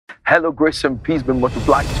Hello, grace and peace be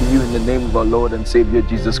multiplied to you in the name of our Lord and Savior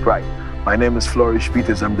Jesus Christ. My name is Flourish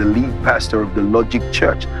Peters. I'm the lead pastor of the L.O.G.I.C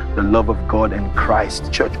Church, the Love of God and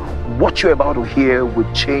Christ Church. What you're about to hear will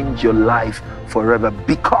change your life forever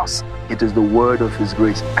because it is the word of His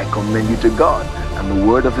grace. I commend you to God and the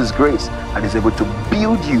word of His grace that is able to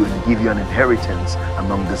build you and give you an inheritance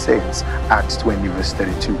among the saints. Acts 20 verse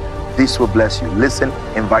 32. This will bless you. Listen,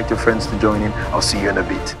 invite your friends to join in. I'll see you in a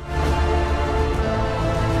bit.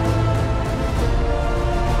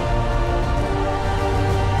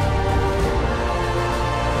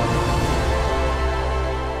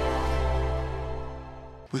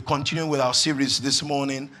 We continue with our series this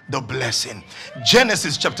morning, The Blessing.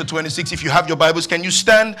 Genesis chapter 26. If you have your Bibles, can you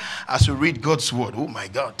stand as we read God's word? Oh my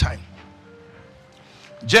God, time.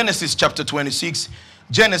 Genesis chapter 26.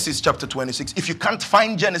 Genesis chapter 26. If you can't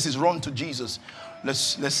find Genesis, run to Jesus.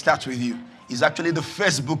 Let's start with you. It's actually the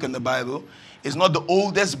first book in the Bible. It's not the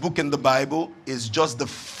oldest book in the Bible. It's just the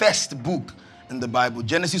first book in the Bible.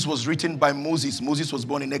 Genesis was written by Moses. Moses was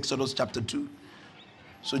born in Exodus chapter 2.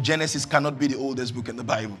 So Genesis cannot be the oldest book in the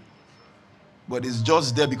Bible. But it's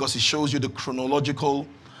just there because it shows you the chronological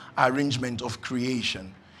arrangement of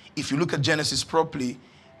creation. If you look at Genesis properly,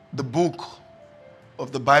 the book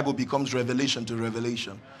of the Bible becomes revelation to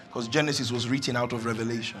revelation. Because Genesis was written out of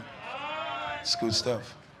revelation. It's good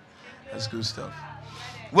stuff. That's good stuff.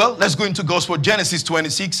 Well, let's go into Gospel. Genesis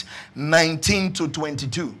 26, 19 to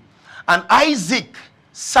 22. And Isaac's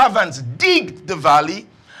servants digged the valley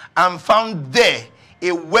and found there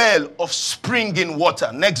a well of springing water.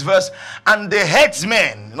 Next verse. And the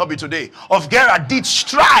headsmen, not be today, of Gerar did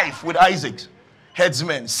strive with Isaac's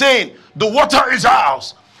headsmen, saying, the water is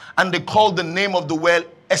ours. And they called the name of the well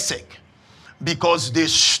Esek, because they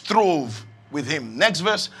strove with him. Next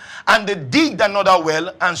verse. And they digged another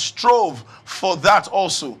well and strove for that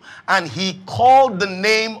also. And he called the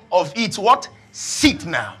name of it what?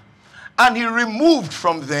 Sitnah. And he removed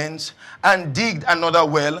from thence and digged another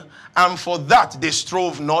well, and for that they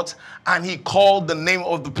strove not, and he called the name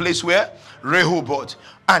of the place where? Rehoboth.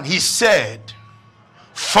 And he said,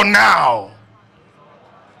 for now.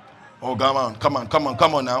 Oh, come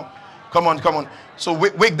on now. Come on. So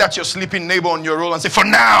wake that your sleeping neighbor on your roll and say, for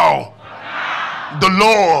now, the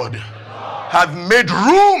Lord hath made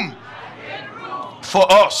room for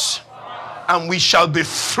us, and we shall be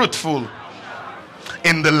fruitful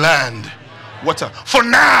in the land. Water. For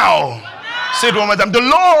now. Say it one more time. The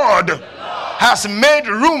Lord has made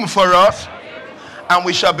room for us, and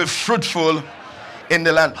we shall be fruitful in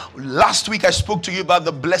the land. Last week I spoke to you about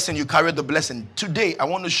the blessing. You carried the blessing. Today I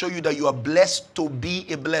want to show you that you are blessed to be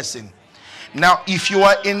a blessing. Now, if you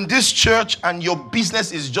are in this church and your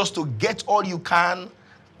business is just to get all you can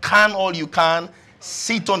all you can,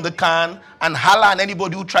 sit on the can and holler at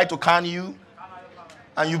anybody who try to can you,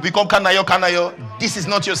 and you become kanayo, this is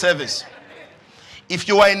not your service. If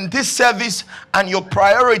you are in this service and your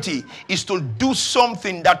priority is to do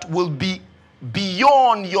something that will be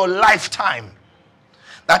beyond your lifetime,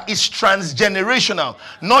 that is transgenerational,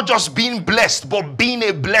 not just being blessed, but being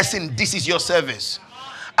a blessing, this is your service.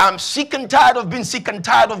 I'm sick and tired of being sick and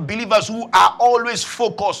tired of believers who are always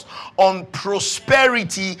focused on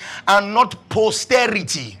prosperity and not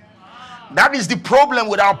posterity. That is the problem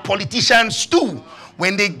with our politicians too.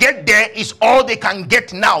 When they get there, it's all they can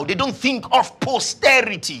get now. They don't think of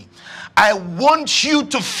posterity. I want you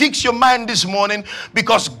to fix your mind this morning,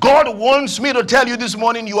 because God wants me to tell you this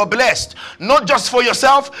morning you are blessed. Not just for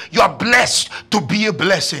yourself, you are blessed to be a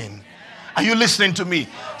blessing. Are you listening to me?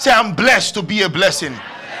 Say, I'm blessed to be a blessing.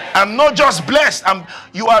 I'm not just blessed,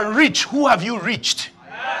 you are rich. Who have you reached?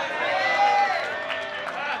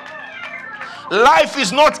 Life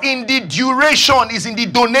is not in the duration, it's in the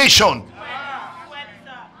donation.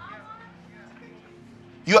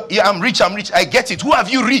 I'm rich. I get it. Who have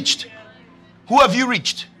you reached? Who have you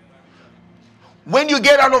reached? When you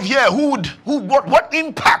get out of here, what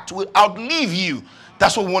impact will outlive you?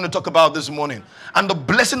 That's what we want to talk about this morning. And the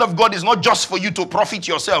blessing of God is not just for you to profit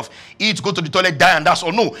yourself, eat, go to the toilet, die, and that's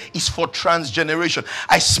all. No, it's for transgeneration.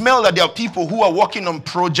 I smell that there are people who are working on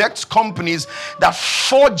projects, companies, that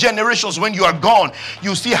 4 generations when you are gone,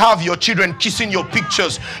 you still have your children kissing your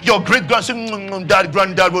pictures. Your great-grandson,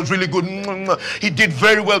 granddad was really good. He did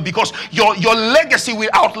very well, because your legacy will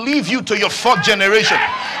outlive you to your 4th generation.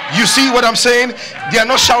 You see what I'm saying? They are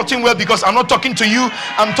not shouting well because I'm not talking to you.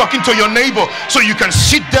 I'm talking to your neighbor. So you can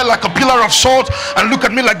sit there like a pillar of salt and look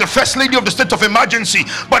at me like the first lady of the state of emergency.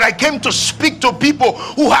 But I came to speak to people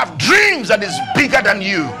who have dreams that is bigger than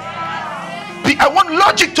you. I want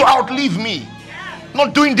logic to outlive me.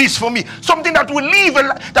 Not doing this for me. Something that will leave,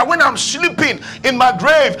 that when I'm sleeping in my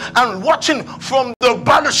grave and watching from the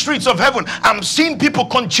balustrades of heaven, I'm seeing people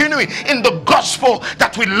continuing in the gospel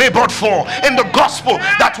that we labored for, in the gospel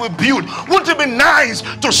that we built. Wouldn't it be nice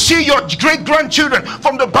to see your great-grandchildren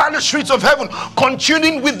from the balustrades of heaven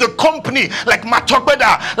continuing with the company like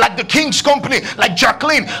Matokbeda, like the King's Company, like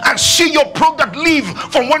Jacqueline, and see your product live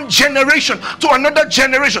from one generation to another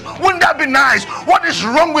generation? Wouldn't that be nice? What is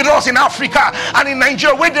wrong with us in Africa and in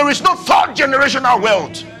Nigeria, where there is no third generational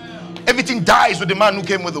wealth? Everything dies with the man who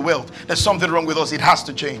came with the wealth. There's something wrong with us. It has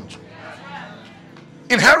to change.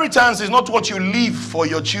 Inheritance is not what you leave for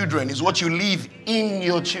your children, it's what you leave in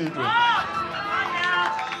your children.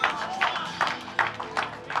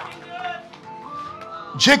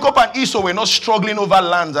 Jacob and Esau were not struggling over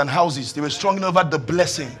lands and houses. They were struggling over the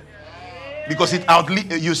blessing, because it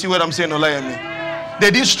outlived. You see what I'm saying, Olayemi?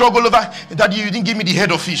 They didn't struggle over that you didn't give me the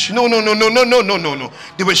head of fish. No.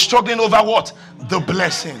 They were struggling over what? The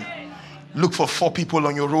blessing. Look for 4 people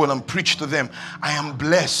on your roll and preach to them. I am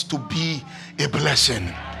blessed to be a blessing.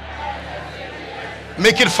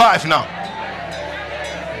 Make it 5 now.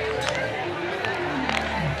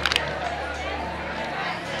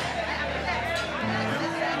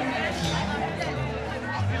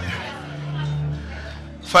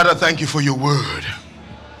 Father, thank you for your word.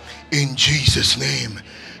 In Jesus' name,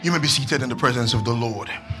 you may be seated in the presence of the Lord.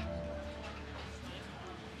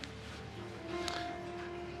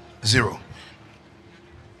 0.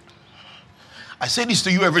 I say this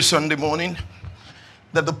to you every Sunday morning,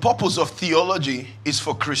 that the purpose of theology is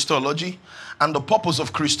for Christology, and the purpose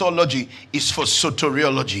of Christology is for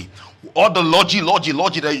soteriology. All the logi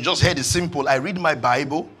that you just heard is simple. I read my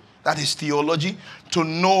Bible, that is theology, to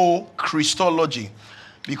know Christology,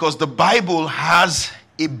 because the Bible has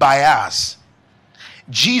a bias.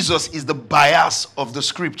 Jesus is the bias of the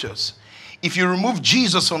scriptures. If you remove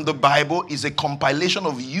Jesus from the Bible, it's a compilation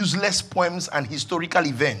of useless poems and historical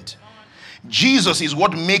events. Jesus is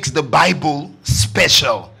what makes the Bible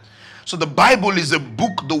special. So the Bible is a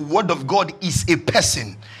book. The word of God is a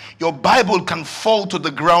person. Your Bible can fall to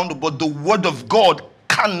the ground, but the word of God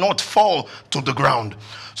cannot fall to the ground.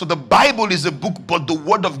 So the Bible is a book, but the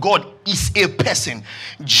word of God is a person.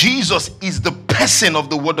 Jesus is the person of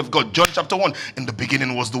the word of God. John chapter 1, in the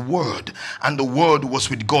beginning was the word, and the word was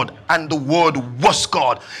with God, and the word was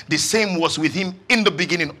God. The same was with him in the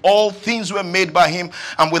beginning. All things were made by him,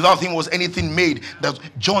 and without him was anything made. That's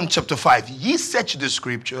John chapter 5. Ye search the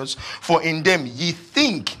scriptures, for in them ye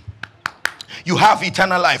think you have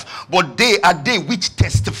eternal life, but they are they which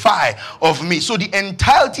testify of me. So the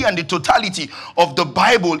entirety and the totality of the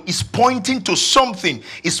Bible is pointing to something,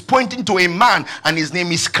 is pointing to a man, and his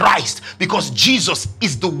name is Christ, because Jesus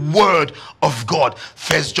is the word of God.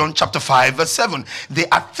 1 John chapter 5 verse 7. There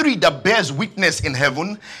are 3 that bears witness in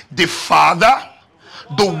heaven: the Father,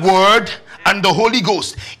 the Word, and the Holy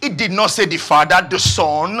Ghost. It did not say the Father, the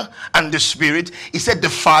Son, and the Spirit. It said the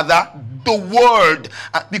Father, the Word,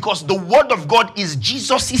 because the Word of God is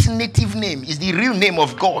Jesus' native name, is the real name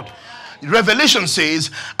of God. Revelation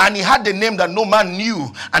says, and he had the name that no man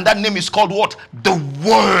knew, and that name is called what? The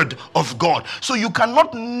Word of God. So you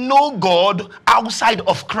cannot know God outside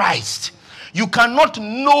of Christ. You cannot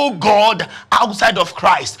know God outside of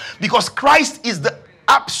Christ, because Christ is the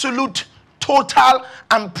absolute, total,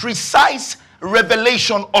 and precise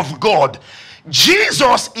revelation of God.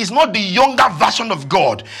 Jesus is not the younger version of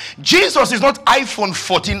God. Jesus is not iPhone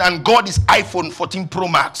 14 and God is iPhone 14 Pro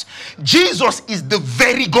Max. Jesus is the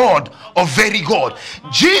very God of very God.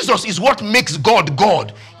 Jesus is what makes God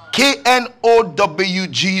God. K-N-O-W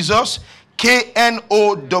Jesus,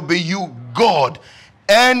 K-N-O-W God,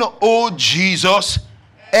 N-O Jesus,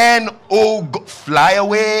 N-O fly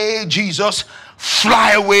away Jesus,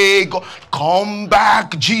 fly away God, come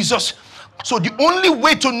back Jesus. So the only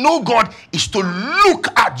way to know God is to look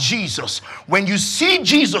at Jesus. When you see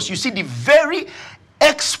Jesus, you see the very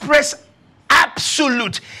express,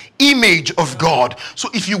 absolute image of God. So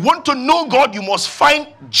if you want to know God, you must find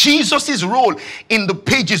Jesus's role in the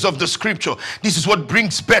pages of the scripture. This is what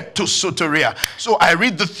brings birth to soteria. So I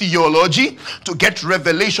read the theology to get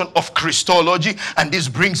revelation of Christology, and this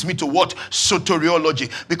brings me to what?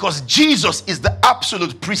 Soteriology, because Jesus is the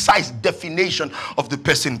absolute precise definition of the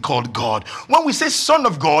person called God. When we say Son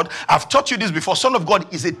of God, I've taught you this before. Son of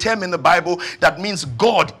God is a term in the Bible that means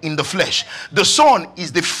God in the flesh. The Son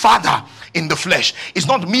is the Father in the flesh. It's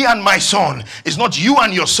not me and my son. It's not you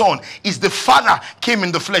and your son. It's the Father came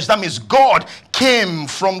in the flesh. That means God came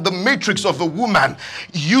from the matrix of a woman,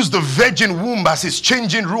 used the virgin womb as his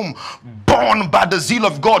changing room, born by the zeal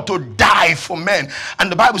of God to die for men. And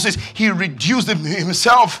the Bible says he reduced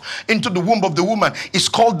himself into the womb of the woman. It's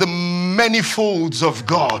called the manifolds of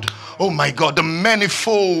God. Oh my God, the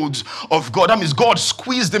manifolds of God. That means God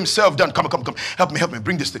squeezed himself down. Come. Help me.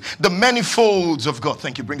 Bring this thing. The manifolds of God.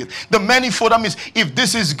 Thank you. Bring it. The manifold. That means if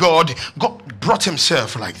this is God, God brought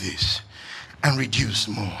himself like this and reduced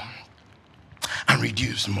more. And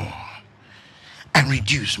reduced more. And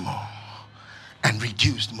reduced more. And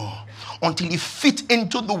reduced more. Until he fit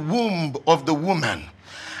into the womb of the woman.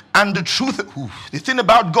 And the truth, the thing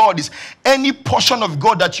about God is any portion of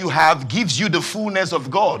God that you have gives you the fullness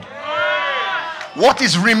of God. What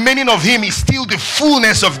is remaining of him is still the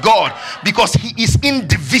fullness of God, because he is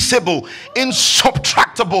indivisible,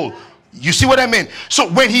 insubtractable. You see what I mean? So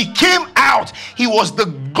when he came out, he was the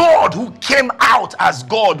God who came out as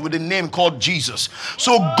God with a name called Jesus.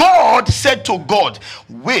 So God said to God,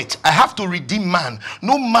 wait, I have to redeem man.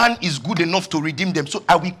 No man is good enough to redeem them. So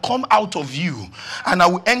I will come out of you and I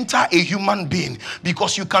will enter a human being,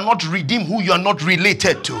 because you cannot redeem who you are not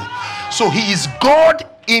related to. So he is God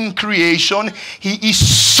in creation, he is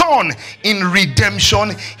Son in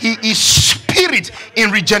redemption, he is Spirit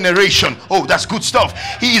in regeneration. Oh, that's good stuff.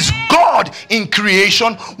 He is God in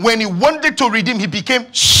creation. When he wanted to redeem, he became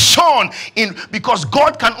Son in, because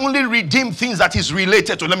God can only redeem things that is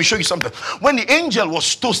related to. Let me show you something. When the angel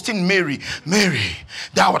was toasting Mary,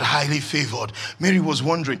 thou art highly favored, Mary was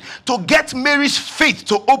wondering. To get Mary's faith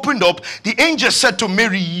to open up, the angel said to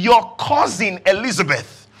Mary, your cousin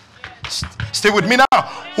Elizabeth, stay with me now,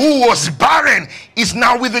 who was barren is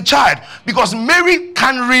now with the child, because Mary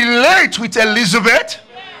can relate with Elizabeth.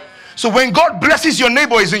 So when God blesses your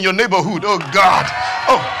neighbor, is in your neighborhood. Oh God,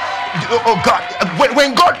 oh God,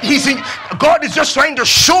 when God is just trying to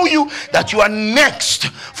show you that you are next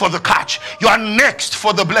for the catch, you are next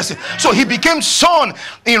for the blessing. So he became Son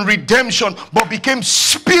in redemption, but became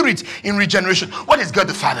Spirit in regeneration. What is God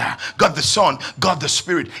the Father, God the Son, God the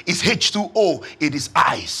Spirit? It's H2O. It is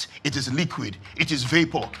ice, it is liquid, it is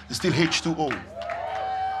vapor. It's still H2O.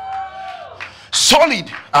 Solid,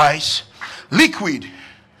 ice. Liquid,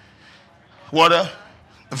 water.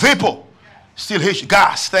 Vapor, still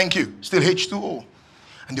gas. Thank you. Still H2O.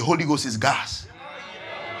 And the Holy Ghost is gas.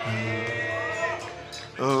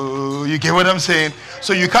 Oh, you get what I'm saying?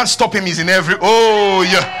 So you can't stop him. He's in every. Oh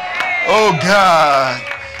yeah. Oh God.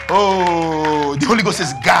 Oh, the Holy Ghost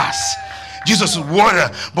is gas. Jesus is water,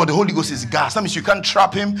 but the Holy Ghost is gas. That means you can't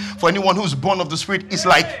trap him. For anyone who's born of the Spirit, it's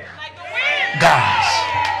like gas.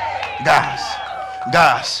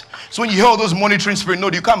 So when you hear all those monitoring spirit, no,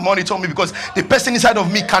 you can't monitor me, because the person inside of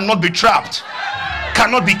me cannot be trapped,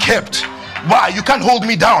 cannot be kept. Why? You can't hold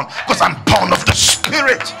me down, because I'm born of the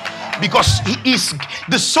Spirit. Because he is,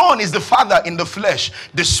 the Son is the Father in the flesh,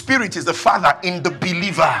 the Spirit is the Father in the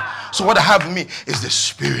believer. So what I have in me is the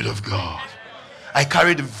Spirit of God. I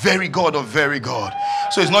carry the very God of very God.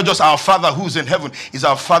 So it's not just our Father who's in heaven, it's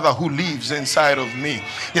our Father who lives inside of me.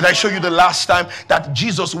 Did I show you the last time that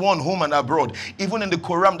Jesus won home and abroad? Even in the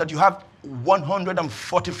Quran, that you have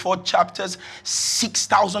 144 chapters,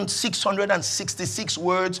 6,666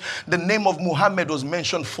 words. The name of Muhammad was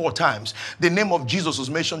mentioned 4 times. The name of Jesus was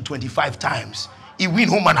mentioned 25 times. He win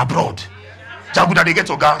home and abroad. Jaguda they get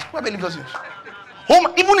to God. Why believe us?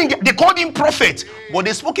 Home, even they called him prophet, but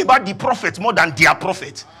they spoke about the prophet more than their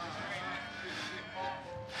prophet.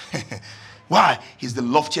 Why? He's the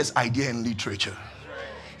loftiest idea in literature.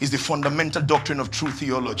 He's the fundamental doctrine of true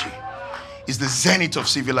theology. He's the zenith of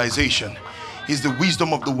civilization. He's the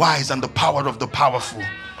wisdom of the wise and the power of the powerful.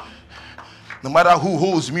 No matter who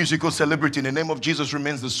holds musical celebrity, in the name of Jesus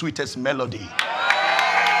remains the sweetest melody.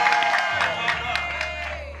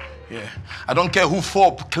 Yeah. I don't care who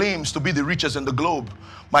Forbes claims to be the richest in the globe.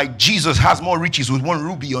 My Jesus has more riches with 1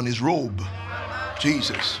 ruby on his robe.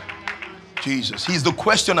 Jesus. He's the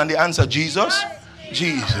question and the answer. Jesus.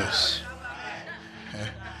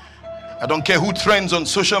 I don't care who trends on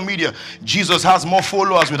social media. Jesus has more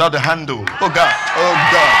followers without the handle. Oh God.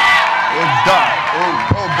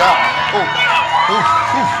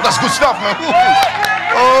 That's good stuff, man.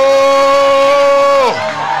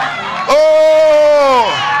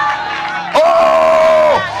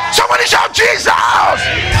 Somebody shout Jesus!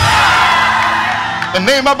 The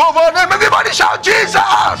name above all name. Everybody shout Jesus!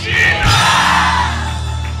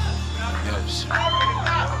 Yes.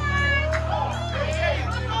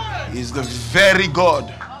 He's the very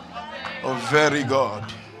God of very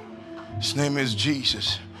God. His name is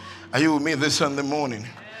Jesus. Are you with me this Sunday morning?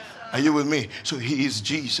 Are you with me? So he is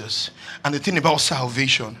Jesus. And the thing about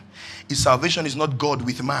salvation is not God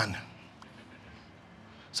with man.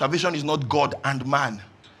 Salvation is not God and man.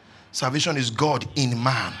 Salvation is God in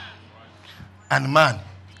man. and man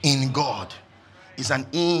in God. Is an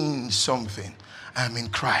in something. I am in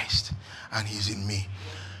Christ and he's in me.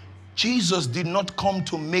 Jesus did not come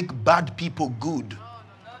to make bad people good.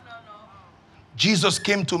 Jesus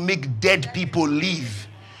came to make dead people live.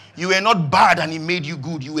 You were not bad and he made you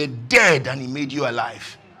good. You were dead and he made you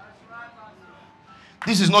alive.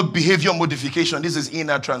 This is not behavior modification. This is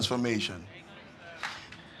inner transformation.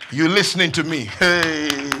 You listening to me?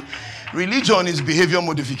 Hey. Religion is behavior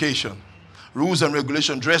modification. Rules and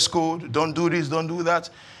regulation, dress code, don't do this, don't do that.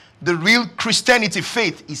 The real Christianity,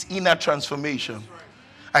 faith, is inner transformation.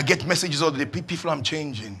 I get messages all the day. People, I'm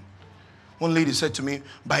changing. One lady said to me,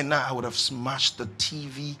 by now I would have smashed the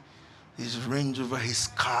TV, his Range Rover, his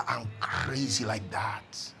car. I'm crazy like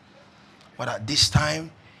that. But at this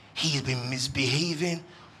time, he's been misbehaving.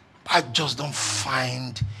 I just don't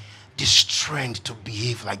find the strength to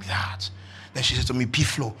behave like that. Then she said to me,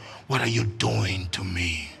 P-Flo, what are you doing to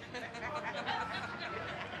me?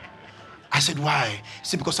 I said, why?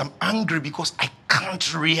 She said, because I'm angry because I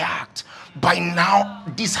can't react. By now,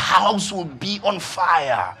 this house will be on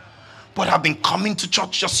fire. But I've been coming to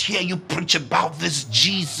church just hear you preach about this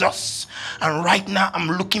Jesus. And right now, I'm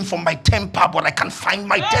looking for my temper, but I can't find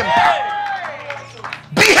my temper.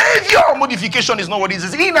 Behavior modification is not what it is.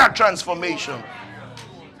 It's inner transformation.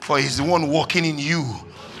 For he's the one walking in you,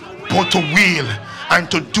 both to will and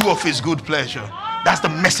to do of his good pleasure. That's the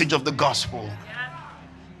message of the gospel.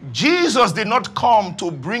 Jesus did not come to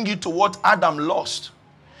bring you to what Adam lost.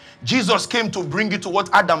 Jesus came to bring you to what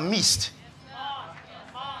Adam missed.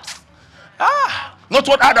 Not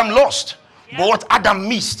what Adam lost, but what Adam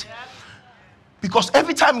missed. Because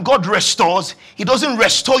every time God restores, he doesn't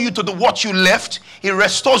restore you to the what you left. He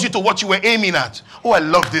restores you to what you were aiming at. Oh, I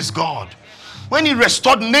love this God. When he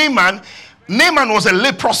restored Naaman, Naaman was a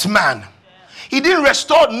leprous man. He didn't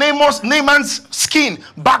restore Naaman's skin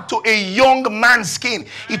back to a young man's skin.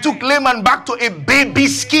 He took Naaman back to a baby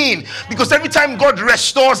skin. Because every time God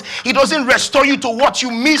restores, he doesn't restore you to what you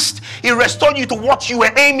missed. He restored you to what you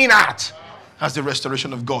were aiming at. That's the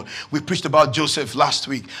restoration of God. We preached about Joseph last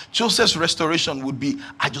week. Joseph's restoration would be,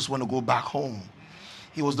 I just want to go back home.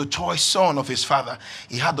 He was the choice son of his father.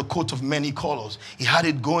 He had the coat of many colors. He had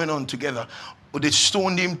it going on together. But they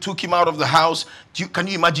stoned him, took him out of the house. Can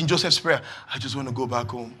you imagine Joseph's prayer? I just want to go back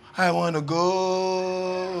home. I want to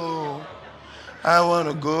go. I want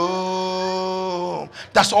to go.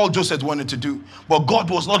 That's all Joseph wanted to do. But God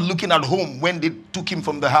was not looking at home when they took him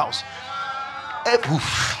from the house.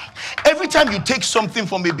 Every time you take something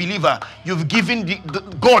from a believer, you've given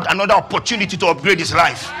God another opportunity to upgrade his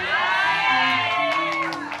life.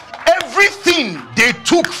 Everything they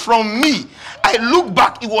took from me, I look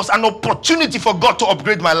back, it was an opportunity for God to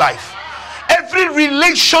upgrade my life. Every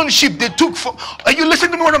relationship they took from, are you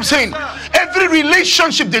listening to me what I'm saying? Every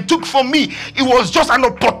relationship they took from me, it was just an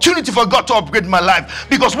opportunity for God to upgrade my life.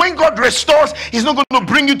 Because when God restores, he's not going to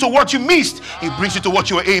bring you to what you missed. He brings you to what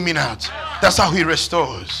you were aiming at. That's how he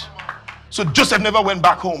restores. So Joseph never went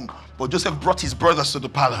back home, but Joseph brought his brothers to the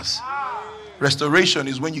palace. Restoration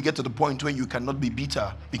is when you get to the point when you cannot be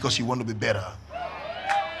bitter because you want to be better.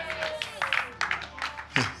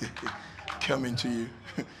 Coming to you.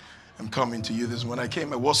 I'm coming to you this morning. I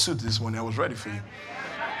came, I wore suit this morning. I was ready for you.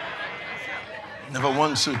 Never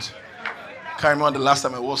worn suit. Can't remember the last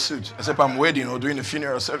time I wore suit. Except I'm wedding or doing a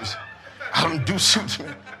funeral service. I don't do suits,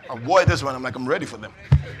 man. I wore this one. I'm like, I'm ready for them.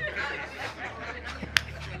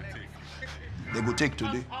 They go take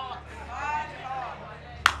today.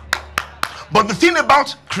 But the thing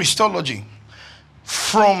about Christology,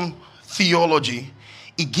 from theology,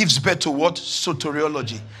 it gives birth to what?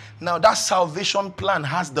 Soteriology. Now that salvation plan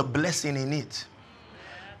has the blessing in it.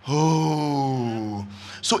 Oh.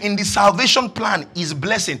 So in the salvation plan is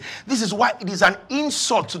blessing. This is why it is an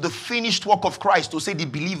insult to the finished work of Christ to say the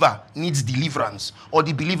believer needs deliverance or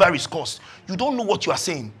the believer is cursed. You don't know what you are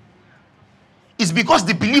saying. It's because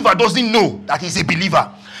the believer doesn't know that he's a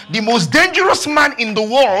believer. The most dangerous man in the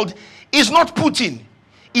world is not Putin.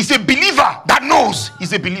 He's a believer that knows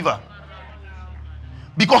he's a believer.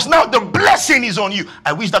 Because now the blessing is on you.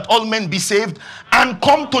 I wish that all men be saved and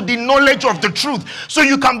come to the knowledge of the truth. So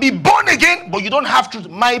you can be born again, but you don't have truth.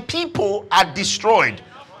 My people are destroyed.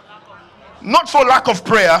 Not for lack of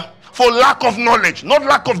prayer, for lack of knowledge, not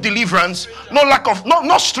lack of deliverance,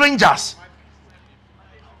 not strangers.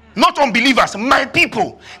 Not unbelievers, my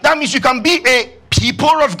people. That means you can be a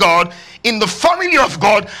people of God in the family of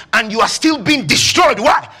God and you are still being destroyed.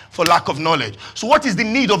 Why? For lack of knowledge. So what is the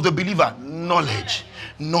need of the believer? Knowledge.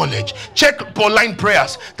 Knowledge. Check Pauline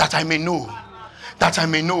prayers. That I may know. That I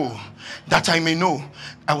may know. that I may know.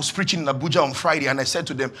 I was preaching in Abuja on Friday, and I said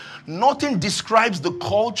to them, nothing describes the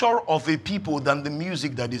culture of a people than the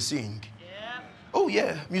music that they sing. Yeah. Oh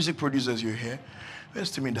yeah, music producers, you're here.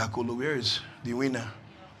 Where's Timmy Dakolo? Where is the winner?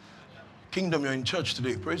 Kingdom, you're in church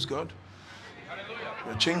today. Praise God.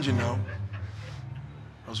 You're changing now.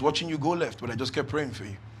 I was watching you go left, but I just kept praying for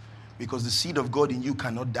you. Because the seed of God in you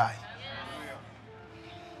cannot die.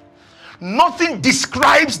 Nothing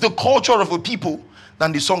describes the culture of a people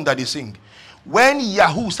than the song that they sing. When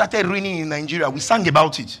Yahoo started reigning in Nigeria, we sang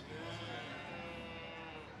about it.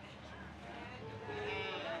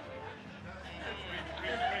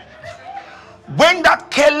 When that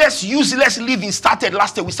careless, useless living started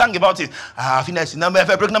last year, we sang about it. I think that's the number. If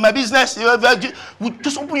I break down my business,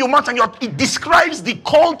 just open your mouth and it describes the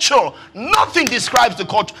culture. Nothing describes the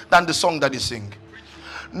culture than the song that they sing.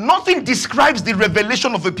 Nothing describes the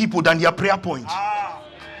revelation of a people than their prayer point.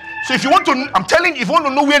 So if you want to, I'm telling you, if you want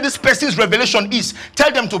to know where this person's revelation is,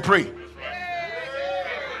 tell them to pray.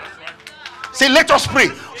 Say, let us pray.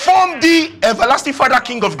 From the everlasting Father,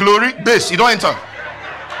 King of glory, base, you don't enter.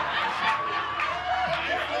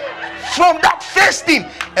 From that first thing,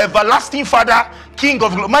 everlasting Father, King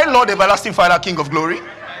of glory. My Lord, everlasting Father, King of glory.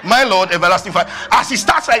 My Lord, everlasting Father. As he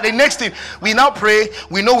starts like the next thing, we now pray.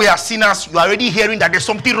 We know we are sinners. You are already hearing that there's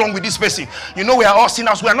something wrong with this person. You know we are all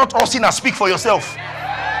sinners. We are not all sinners. Speak for yourself.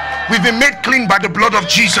 We've been made clean by the blood of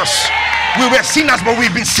Jesus. We were sinners, but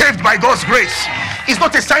we've been saved by God's grace. It's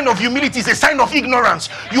not a sign of humility. It's a sign of ignorance.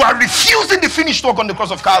 You are refusing the finished work on the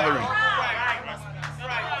cross of Calvary.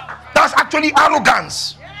 That's actually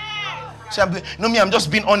arrogance. So I'm just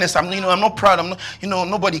being honest. I'm not proud. I'm not,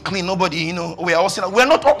 nobody clean. Nobody, we are all sinners. We're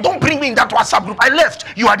not. Don't bring me in that WhatsApp group. I left.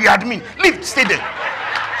 You are the admin. Leave. Stay there.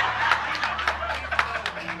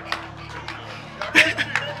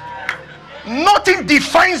 Nothing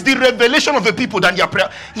defines the revelation of the people than their prayer.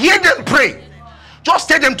 Hear them pray. Just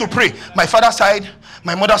tell them to pray. My father's side,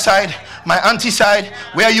 my mother's side, my auntie's side.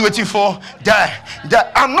 Where are you waiting for? Die.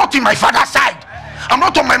 I'm not in my father's side. I'm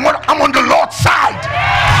not on my mother. I'm on the Lord's side.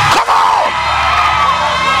 Come on.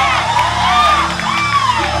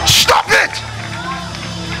 Stop it.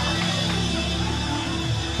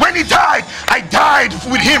 When he died, I died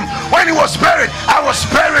with him. When he was buried, I was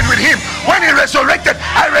buried with him. When he resurrected,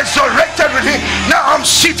 I resurrected with him. Now I'm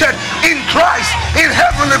seated in Christ in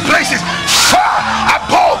heavenly places, far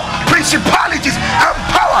above principalities and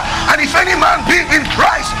power. And if any man be in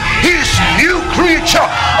Christ, he is new creature.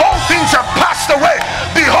 All things are passed away.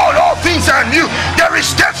 Behold, all things are new. There is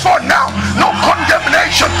therefore now no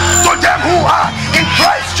condemnation to them who are in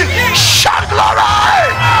Christ Jesus. Shout glory!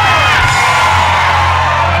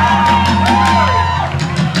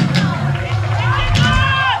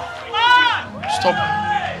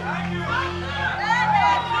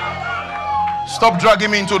 Stop dragging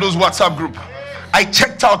me into those WhatsApp group. I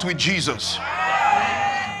checked out with Jesus.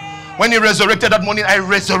 When he resurrected that morning, I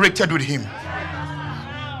resurrected with him.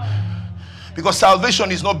 Because salvation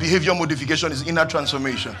is not behavior modification, it's inner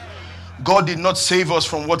transformation. God did not save us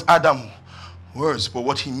from what Adam was, but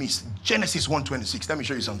what he missed. Genesis 1:26. Let me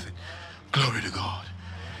show you something. Glory to God.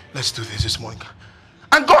 Let's do this morning.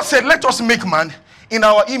 And God said, let us make man in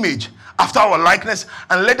our image, after our likeness,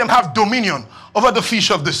 and let them have dominion over the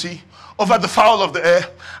fish of the sea, over the fowl of the air,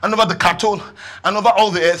 and over the cattle, and over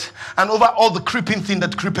all the earth, and over all the creeping thing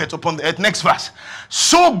that creepeth upon the earth. Next verse.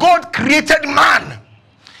 So God created man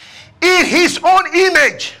in his own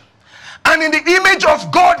image, and in the image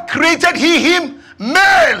of God created he him,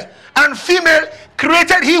 male and female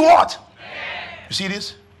created he what? You see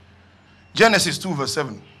this? Genesis 2 verse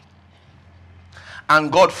 7. And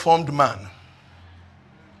God formed man,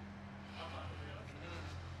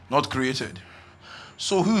 not created.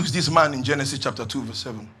 So who is this man in Genesis chapter 2 verse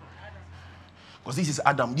 7? Because this is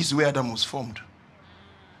Adam. This is where Adam was formed.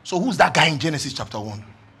 So who's that guy in Genesis chapter 1?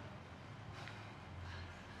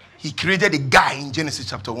 He created a guy in Genesis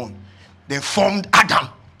chapter 1. Then formed Adam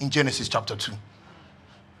in Genesis chapter 2.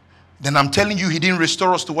 Then I'm telling you, he didn't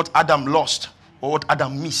restore us to what Adam lost or what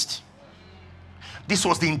Adam missed. This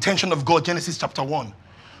was the intention of God, Genesis chapter 1.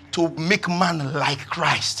 To make man like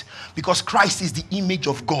Christ. Because Christ is the image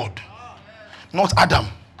of God. Not Adam.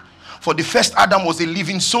 For the first Adam was a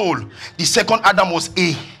living soul. The second Adam was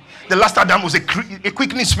the last Adam was a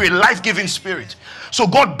quickening spirit, life-giving spirit. So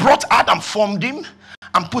God brought Adam, formed him,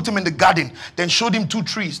 and put him in the garden. Then showed him two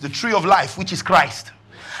trees. The tree of life, which is Christ.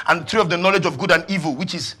 And the tree of the knowledge of good and evil,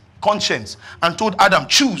 which is conscience. And told Adam,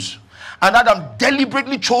 choose. And Adam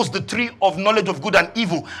deliberately chose the tree of knowledge of good and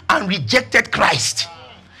evil and rejected Christ.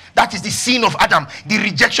 That is the sin of Adam, the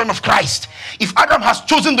rejection of Christ. If Adam has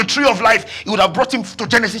chosen the tree of life, he would have brought him to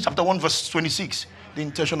Genesis chapter 1 verse 26. The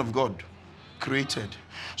intention of God. Created.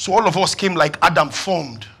 So all of us came like Adam,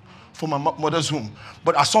 formed from our mother's womb.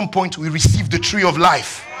 But at some point we received the tree of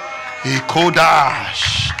life. A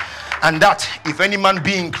kodash. And that, if any man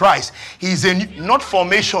be in Christ, he is not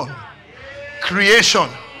formation, creation.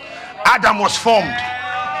 Adam was formed.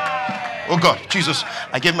 Oh God, Jesus,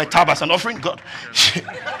 I gave my tab as an offering. God.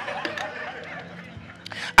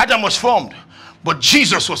 Adam was formed, but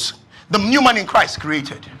Jesus was the new man in Christ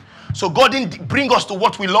created. So God didn't bring us to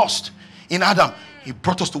what we lost in Adam. He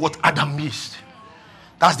brought us to what Adam missed.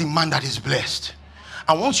 That's the man that is blessed.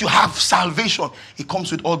 And once you have salvation, it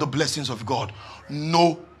comes with all the blessings of God.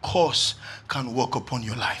 No curse can work upon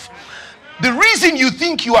your life. The reason you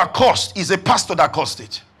think you are cursed is a pastor that cursed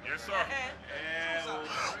it. Yes, sir.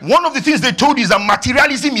 One of the things they told you is that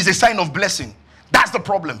materialism is a sign of blessing. That's the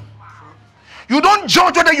problem. You don't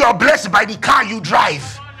judge whether you are blessed by the car you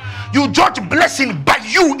drive. You judge blessing by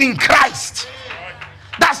you in Christ.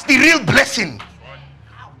 That's the real blessing.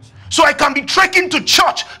 So I can be trekking to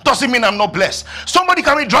church, doesn't mean I'm not blessed. Somebody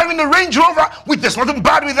can be driving a Range Rover, there's nothing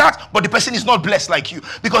bad with that, but the person is not blessed like you.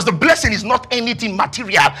 Because the blessing is not anything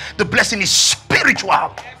material. The blessing is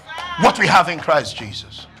spiritual. What we have in Christ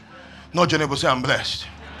Jesus. Not your neighbor, say I'm blessed.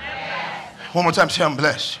 One more time, say I'm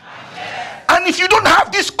blessed. And if you don't have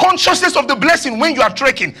this consciousness of the blessing when you are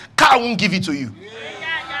trekking, car won't give it to you.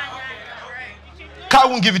 Car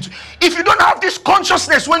won't give it to you. If you don't have this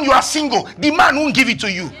consciousness when you are single, the man won't give it to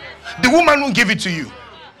you. The woman won't give it to you.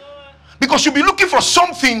 Because you'll be looking for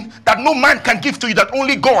something that no man can give to you, that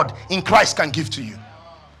only God in Christ can give to you.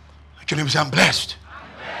 Can you say I'm blessed?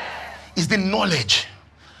 It's the knowledge.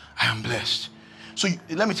 I am blessed. So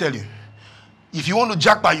let me tell you, if you want to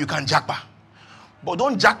jackpot, you can jackpot. But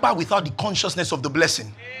don't jackpot without the consciousness of the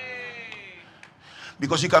blessing.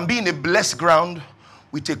 Because you can be in a blessed ground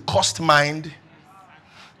with a cursed mind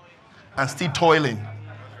and still toiling.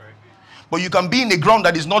 But you can be in a ground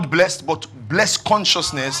that is not blessed, but blessed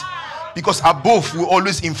consciousness, because above will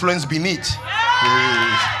always influence beneath.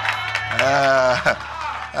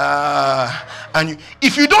 And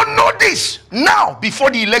if you don't know this now, before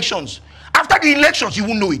the elections, after the elections, you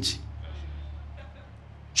won't know it.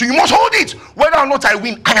 So you must hold it. Whether or not I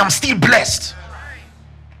win, I am still blessed.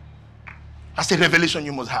 That's a revelation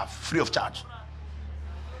you must have, free of charge.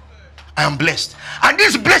 I am blessed. And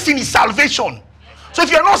this blessing is salvation. So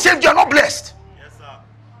if you are not saved, you are not blessed. Yes, sir.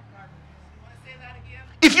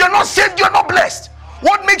 If you are not saved, you are not blessed.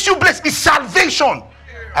 What makes you blessed is salvation.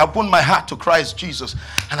 I opened my heart to Christ Jesus,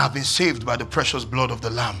 and I've been saved by the precious blood of the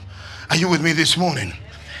Lamb. Are you with me this morning?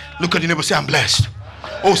 Look at your neighbor, say I'm blessed.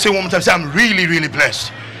 Oh, say one more time, say I'm really, really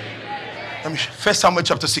blessed. Let me, 1 Samuel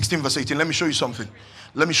chapter 16 verse 18. Let me show you something.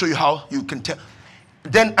 Let me show you how you can tell.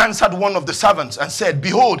 Then answered one of the servants and said,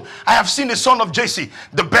 behold, I have seen a son of Jesse,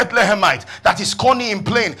 the Bethlehemite, that is cunning in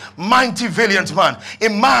plain, mighty valiant man, a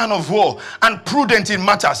man of war, and prudent in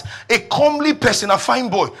matters, a comely person, a fine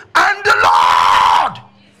boy, and the Lord.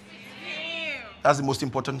 That's the most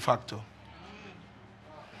important factor.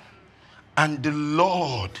 And the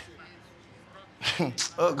Lord.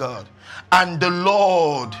 Oh God. And the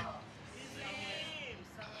Lord.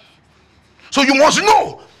 So you must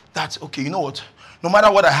know that, okay, you know what? No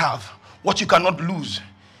matter what I have, what you cannot lose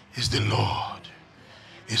is the Lord.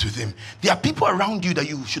 Is with him. There are people around you that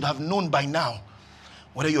you should have known by now.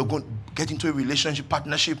 Whether you're going to get into a relationship,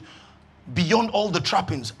 partnership, beyond all the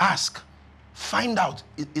trappings, ask. Find out,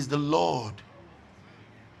 it is the Lord.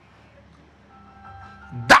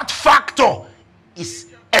 That factor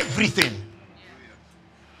is everything.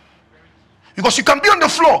 Because you can be on the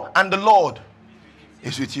floor and the Lord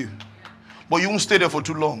is with you. But you won't stay there for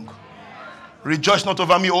too long. Rejoice not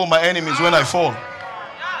over me, all my enemies, when I fall.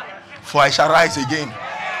 For I shall rise again.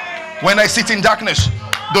 When I sit in darkness,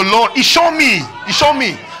 the Lord, He showed me,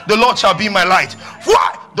 the Lord shall be my light.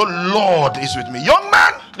 Why? The Lord is with me. Young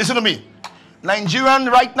man, listen to me. Nigerian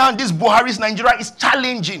right now, this Buhari's Nigeria is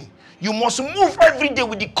challenging. You must move every day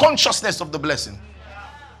with the consciousness of the blessing.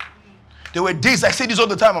 There were days, I say this all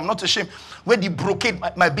the time, I'm not ashamed, where the brocade,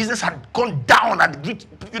 my business had gone down at,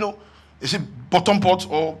 you know, is it bottom pot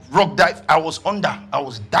or rock dive? I was under. I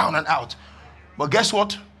was down and out. But guess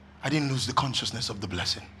what? I didn't lose the consciousness of the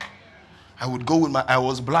blessing. I would go with I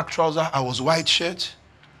was black trouser. I was white shirt.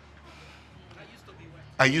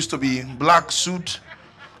 I used to be black suit.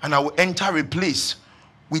 And I would enter a place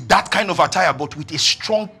with that kind of attire, but with a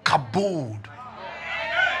strong kabod.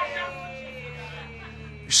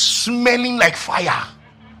 Smelling like fire.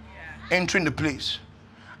 Entering the place.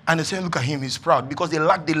 And they say, look at him, he's proud. Because they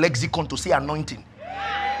lack the lexicon to say anointing.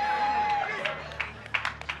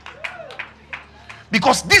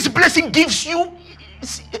 Because this blessing gives you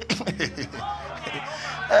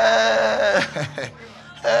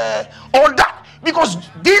Or that, because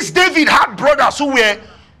this David had brothers who were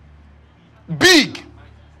big.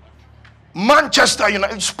 Manchester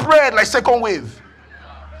United spread like second wave,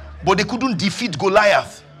 but they couldn't defeat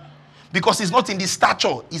Goliath because it's not in the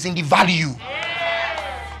stature, it's in the value.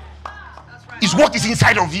 It's what is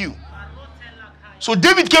inside of you. So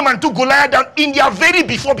David came and took Goliath down in their very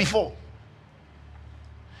before.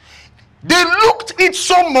 They looked it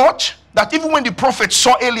so much that even when the prophet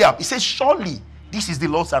saw Eliab, he said, surely this is the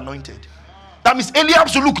Lord's anointed. That means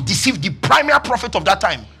Eliab's look deceived the primary prophet of that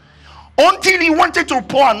time. Until he wanted to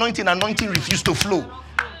pour anointing refused to flow.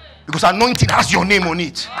 Because anointing has your name on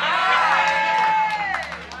it.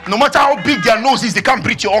 No matter how big their nose is, they can't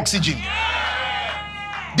breathe your oxygen.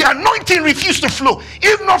 The anointing refused to flow.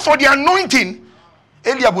 If not for the anointing,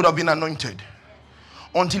 Eliab would have been anointed.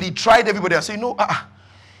 Until he tried everybody and said, no,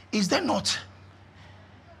 is there not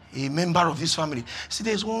a member of this family? See,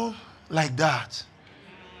 there's one like that.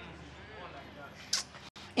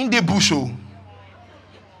 In the bush,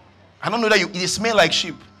 I don't know that they smell like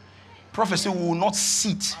sheep. Prophet said, we will not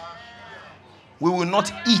sit. We will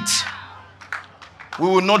not eat. We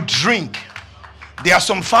will not drink. There are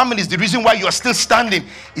some families, the reason why you are still standing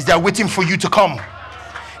is they are waiting for you to come.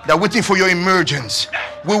 They are waiting for your emergence.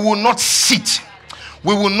 We will not sit.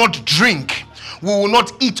 We will not drink. We will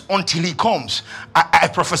not eat until he comes. I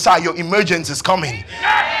prophesy your emergence is coming.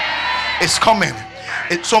 It's coming.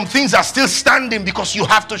 Some things are still standing because you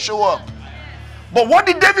have to show up. But what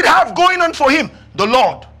did David have going on for him? The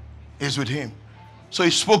Lord is with him. So he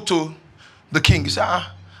spoke to the king. He said,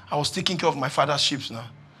 I was taking care of my father's sheep now.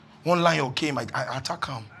 One lion came, I attack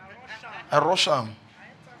him. I rush him.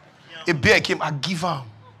 A bear came, I give him.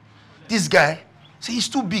 This guy, say he's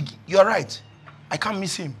too big. You're right. I can't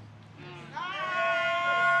miss him.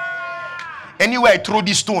 Anywhere I throw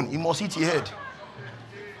this stone, he must hit your head.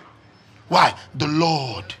 Why? The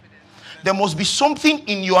Lord. There must be something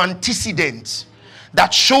in your antecedents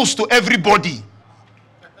that shows to everybody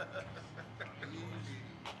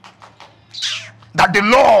that the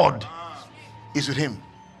Lord is with him.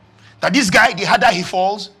 That this guy, the harder he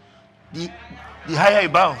falls, the higher he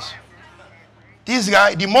bounds. This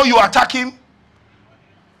guy, the more you attack him,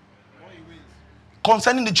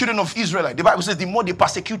 concerning the children of Israel, the Bible says the more they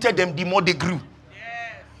persecuted them, the more they grew.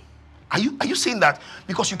 Are you saying that?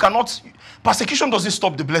 Because you cannot, persecution doesn't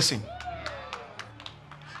stop the blessing.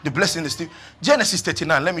 The blessing is still. Genesis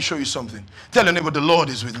 39, let me show you something. Tell your neighbor, the Lord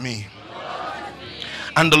is with me.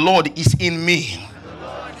 And the Lord is in me.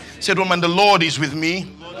 Said, Roman, the Lord is with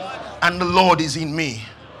me. And the Lord is in me.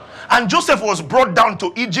 And Joseph was brought down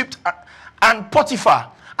to Egypt, and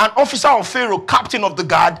Potiphar, an officer of Pharaoh, captain of the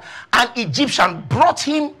guard, an Egyptian, brought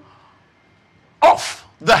him off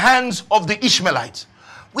the hands of the Ishmaelites,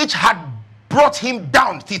 which had brought him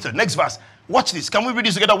down. Thither. Next verse. Watch this. Can we read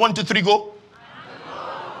this together? 1, 2, 3, go.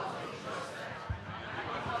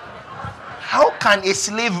 How can a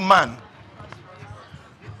slave man?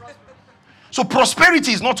 So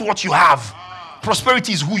prosperity is not what you have.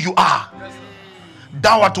 Prosperity is who you are.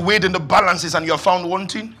 Thou art weighed in the balances and you are found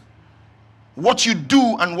wanting. What you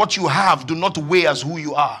do and what you have do not weigh as who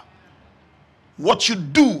you are. What you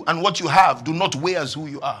do and what you have do not weigh as who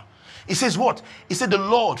you are. It says what? It said the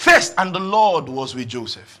Lord first, and the Lord was with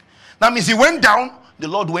Joseph. That means he went down, the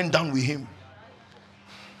Lord went down with him.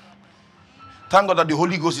 Thank God that the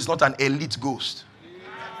Holy Ghost is not an elite ghost.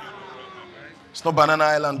 It's not Banana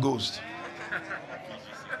Island ghost.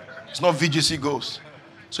 It's not VGC ghost.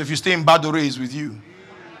 So if you stay in Badore, he's with you.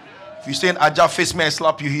 If you stay in Aja, face me, I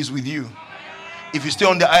slap you, he's with you. If you stay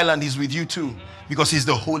on the island, he's with you too. Because he's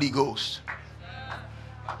the Holy Ghost.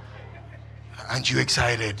 Aren't you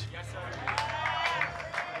excited?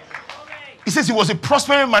 He says he was a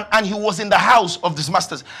prospering man and he was in the house of this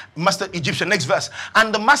master Egyptian. Next verse.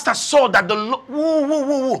 And the master saw that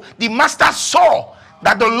the master saw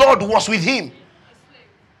that the Lord was with him.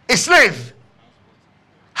 A slave.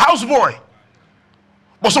 Houseboy.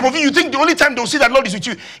 But some of you think the only time they'll see that Lord is with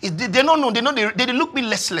you is they don't know. They look me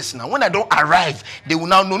less now. When I don't arrive, they will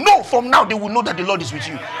now know. No, from now they will know that the Lord is with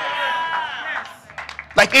you.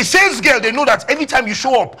 Like a sales girl, they know that every time you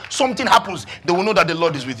show up, something happens. They will know that the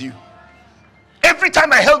Lord is with you. Every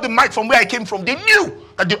time I held the mic from where I came from, they knew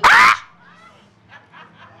that they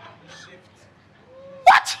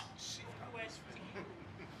What?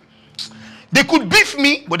 They could beef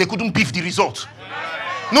me, but they couldn't beef the result.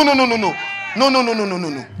 No.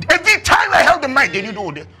 Every time I held the mic, they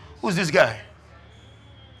knew, who's this guy?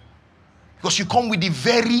 Because you come with the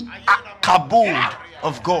very kabod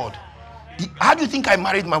of God. How do you think I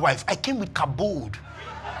married my wife? I came with kabod.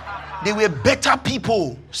 They were better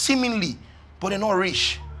people, seemingly, but they're not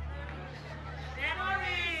rich.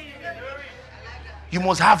 You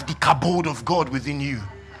must have the kabod of God within you.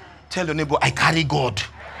 Tell your neighbor, I carry God.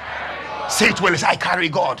 Say it well, say, I carry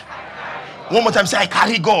God. One more time, say, I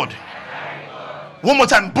carry God. One more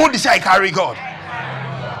time, boldly say, I carry God.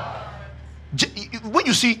 When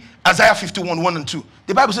you see Isaiah 51, 1 and 2,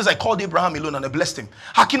 the Bible says, I called Abraham alone and I blessed him.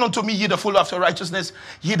 Hearken unto me, ye that follow after righteousness,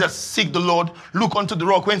 ye that seek the Lord. Look unto the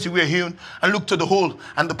rock whence you were hewn, and look to the hole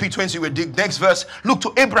and the pit whence you were digged. Next verse, look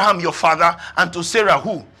to Abraham your father, and to Sarah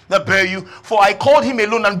who that bear you. For I called him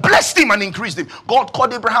alone and blessed him and increased him. God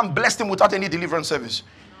called Abraham, blessed him without any deliverance service.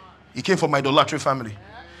 He came from idolatry family.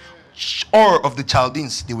 Or of the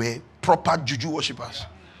Chaldeans, they were proper juju worshippers.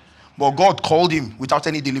 But God called him without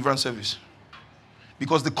any deliverance service.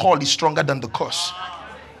 Because the call is stronger than the curse.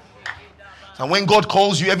 And when God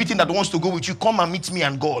calls you, everything that wants to go with you, come and meet me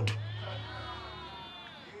and God.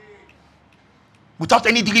 Without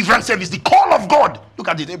any deliverance service, the call of God. Look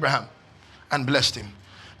at it, Abraham. And blessed him.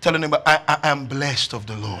 Tell your neighbor, I am blessed of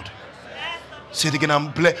the Lord. Say it again,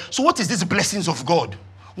 I'm blessed. So what is these blessings of God?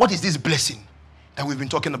 What is this blessing that we've been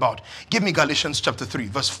talking about? Give me Galatians chapter 3,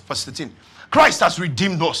 verse 13. Christ has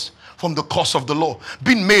redeemed us from the curse of the law,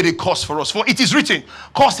 been made a curse for us. For it is written,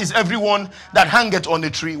 cursed is everyone that hangeth on a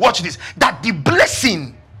tree. Watch this. That the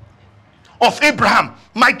blessing of Abraham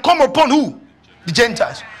might come upon who? The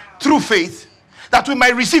Gentiles. Through faith. That we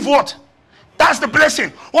might receive what? That's the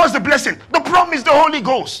blessing. What's the blessing? The promise, the Holy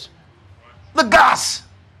Ghost. The gas.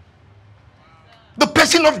 The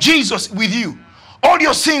person of Jesus with you. All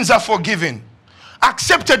your sins are forgiven.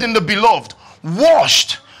 Accepted in the beloved.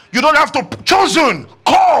 Washed. You don't have to, chosen,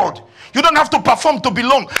 called. You don't have to perform to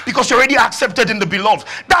belong because you're already accepted in the beloved.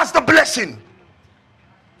 That's the blessing.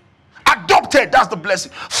 Adopted, that's the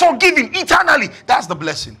blessing. Forgiven eternally, that's the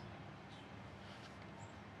blessing.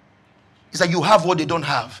 It's like you have what they don't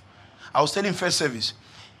have. I was telling first service,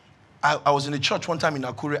 I was in a church one time in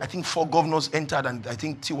Akure. I think 4 governors entered, and I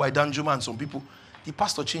think T.Y. Danjuma and some people. The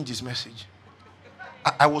pastor changed his message.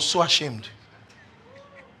 I was so ashamed.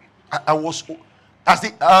 I was, as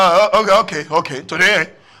the, okay,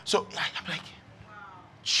 today. So I'm like,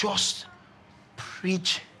 just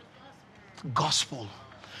preach gospel.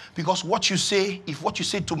 Because what you say, if what you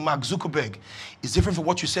say to Mark Zuckerberg is different from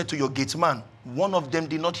what you said to your gate man, one of them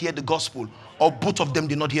did not hear the gospel, or both of them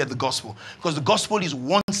did not hear the gospel. Because the gospel is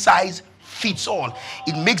one size fits all.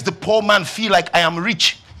 It makes the poor man feel like I am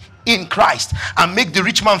rich in Christ, and make the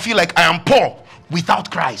rich man feel like I am poor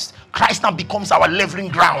without Christ. Christ now becomes our leveling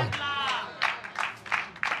ground.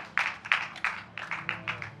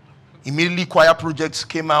 Immediately choir projects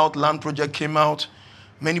came out, land project came out,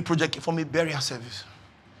 many projects from a burial service.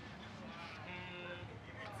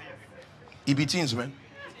 EBTs, man.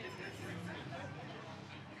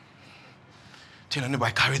 Tell your neighbor, I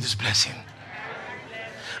carry this blessing.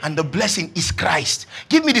 And the blessing is Christ.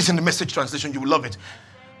 Give me this in the Message translation, you will love it.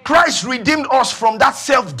 Christ redeemed us from that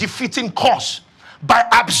self-defeating curse by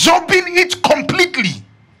absorbing it completely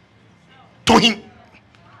to him.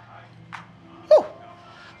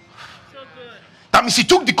 That means he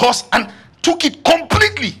took the curse and took it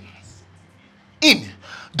completely in.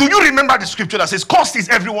 Do you remember the scripture that says, cursed is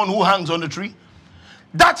everyone who hangs on the tree?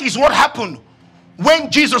 That is what happened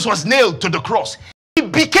when Jesus was nailed to the cross. He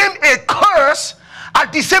became a curse,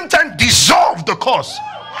 at the same time dissolved the curse.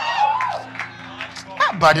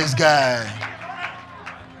 How about this guy?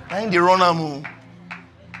 I ain't the runner move.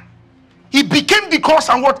 He became the curse,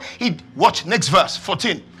 and what? Watch next verse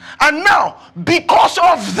 14. And now, because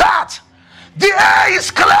of that, the air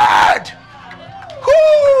is cleared.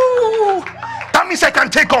 Woo! That means I can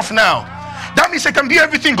take off now. That means I can be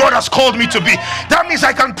everything God has called me to be. That means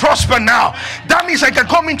I can prosper now. That means I can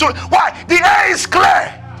come into it. Why? The air is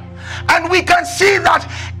clear. And we can see that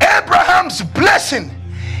Abraham's blessing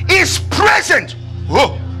is present.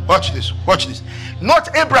 Whoa, watch this. Watch this.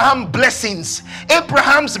 Not Abraham's blessings.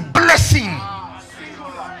 Abraham's blessing.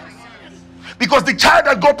 Because the child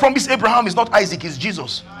that God promised Abraham is not Isaac, it's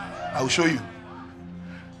Jesus. I will show you.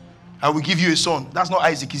 I will give you a son. That's not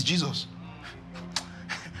Isaac, it's Jesus.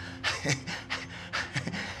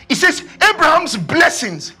 It says Abraham's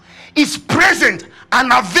blessings is present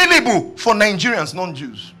and available for Nigerians,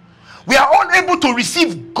 non-Jews. We are all able to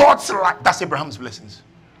receive God's life. That's Abraham's blessings.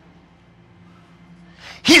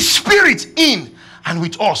 His spirit in and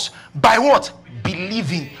with us. By what?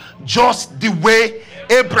 Believing. Just the way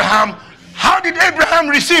Abraham. How did Abraham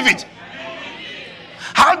receive it?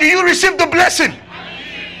 How do you receive the blessing?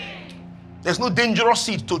 There's no dangerous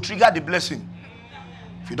seed to trigger the blessing.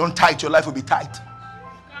 If you don't tithe, your life will be tight.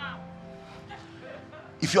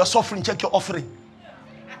 If you are suffering, check your offering.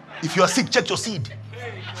 If you are sick, check your seed.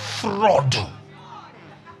 Fraud.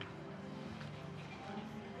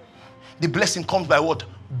 The blessing comes by what?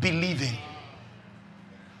 Believing.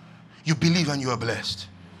 You believe and you are blessed.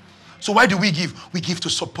 So why do we give? We give to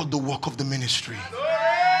support the work of the ministry.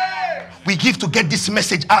 We give to get this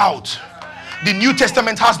message out. The New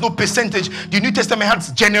Testament has no percentage. The New Testament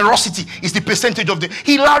has generosity. It's the percentage of the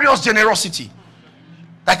hilarious generosity.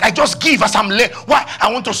 Like I just give as I'm led. Why?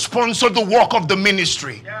 I want to sponsor the work of the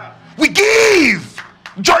ministry. We give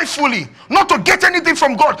joyfully, not to get anything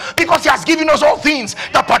from God, because He has given us all things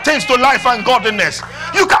that pertains to life and godliness.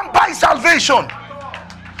 You can't buy salvation.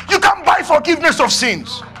 You can't buy forgiveness of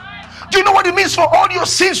sins. Do you know what it means for all your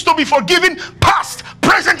sins to be forgiven, past,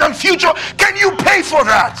 present, and future? Can you pay for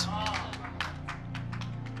that?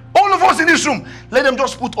 All of us in this room, let them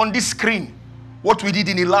just put on this screen what we did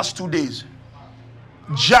in the last 2 days.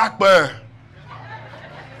 Jack Burr.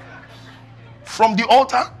 From the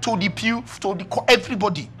altar to the pew, to the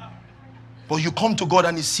everybody. But you come to God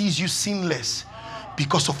and He sees you sinless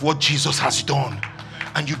because of what Jesus has done.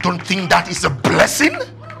 And you don't think that is a blessing?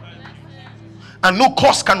 And no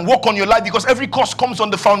curse can work on your life, because every curse comes on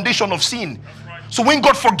the foundation of sin. So when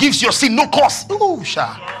God forgives your sin, no curse. Ooh,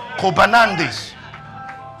 sha. Kobanandes.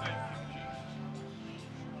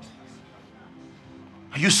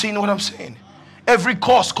 Are you seeing what I'm saying? Every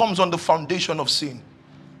curse comes on the foundation of sin.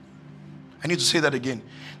 I need to say that again.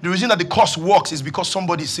 The reason that the curse works is because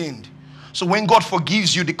somebody sinned. So when God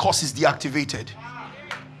forgives you, the curse is deactivated.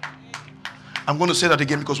 I'm going to say that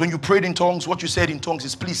again, because when you prayed in tongues, what you said in tongues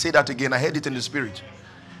is, please say that again. I heard it in the spirit.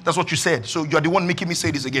 That's what you said. So you are the one making me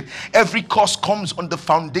say this again. Every curse comes on the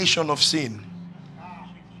foundation of sin.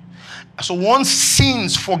 So once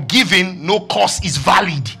sin's forgiven, no curse is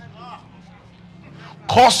valid.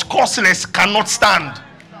 Curseless cannot stand.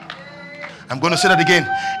 I'm going to say that again.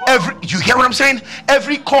 You hear what I'm saying?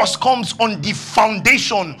 Every curse comes on the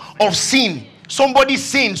foundation of sin. Somebody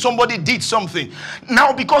sinned, somebody did something.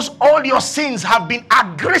 Now, because all your sins have been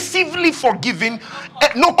aggressively forgiven,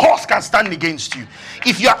 no curse can stand against you.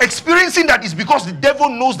 If you are experiencing that, it's because the devil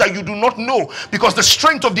knows that you do not know, because the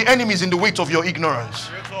strength of the enemy is in the weight of your ignorance.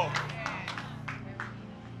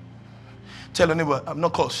 Tell your neighbor, I'm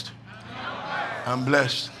not cursed. I'm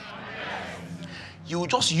blessed. You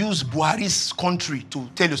just use Buhari's country to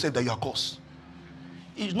tell yourself that you are cursed.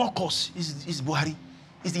 It's not cursed. It's Buhari.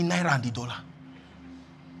 It's the naira and the dollar.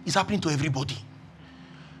 It's happening to everybody.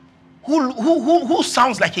 Who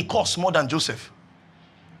sounds like a curse more than Joseph?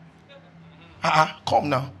 Come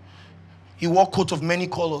now. He wore a coat of many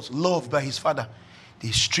colors, loved by his father. They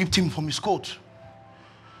stripped him from his coat,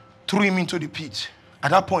 threw him into the pit. At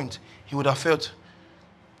that point, he would have felt,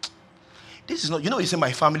 this is not, you say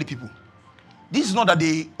my family people. This is not that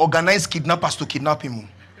they organize kidnappers to kidnap him.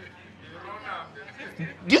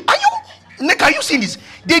 Are you seeing this?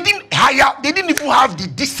 They didn't even have the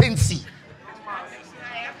decency.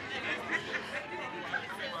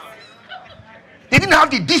 They didn't have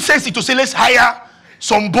the decency to say, let's hire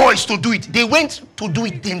some boys to do it. They went to do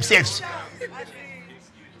it themselves.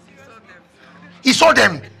 He saw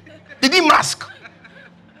them. They didn't mask.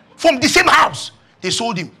 From the same house, they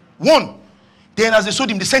sold him. One. Then as they sold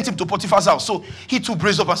him, they sent him to Potiphar's house. So he too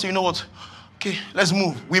braced up and said, you know what? Okay, let's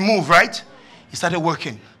move. We move, right? He started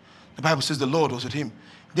working. The Bible says the Lord was with him.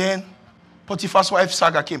 Then Potiphar's wife,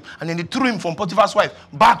 Saga, came. And then they threw him from Potiphar's wife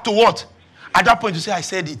back to what? At that point, you say, I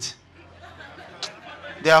said it.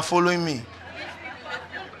 They are following me.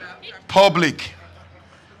 Public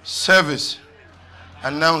service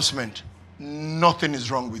announcement. Nothing is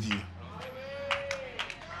wrong with you.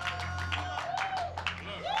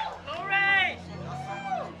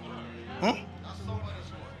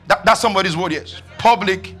 That's somebody's word, yes.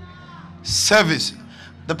 Public service.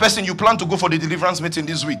 The person you plan to go for the deliverance meeting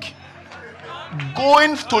this week.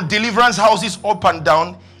 Going to deliverance houses up and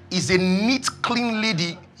down is a neat, clean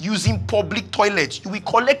lady using public toilets. You will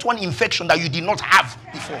collect one infection that you did not have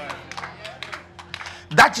before.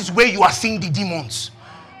 That is where you are seeing the demons.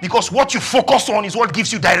 Because what you focus on is what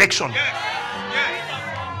gives you direction.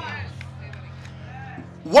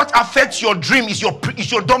 What affects your dream is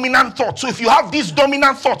your dominant thought. So if you have this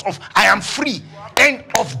dominant thought of I am free, end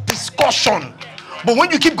of discussion. But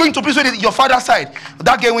when you keep going to places with your father's side,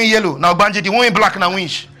 that guy went yellow, now Banji, the one in black now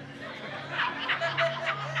winch.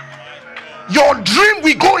 Your dream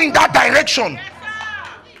will go in that direction.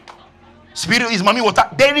 Spirit is Mami Water.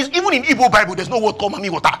 There is, even in Igbo Bible, there's no word called Mami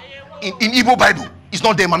Water. In Igbo Bible, it's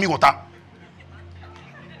not there, Mami Water.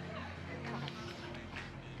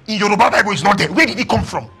 In Yoruba Bible, it's not there. Where did it come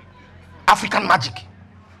from? African magic.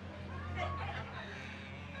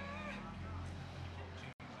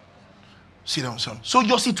 Sit down, son. So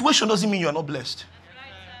your situation doesn't mean you are not blessed.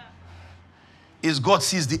 is God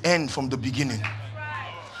sees the end from the beginning.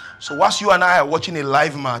 So whilst you and I are watching a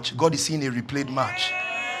live match, God is seeing a replayed match.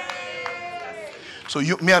 So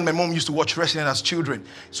me and my mom used to watch wrestling as children.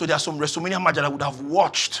 So there are some WrestleMania matches I would have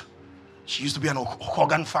watched. She used to be an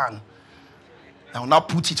Hogan fan. I will now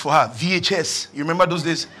put it for her. VHS. You remember those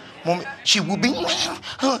days? Mom, she would be,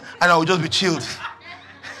 and I would just be chilled.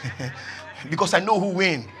 Because I know who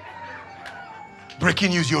win.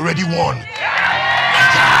 Breaking news, you already won.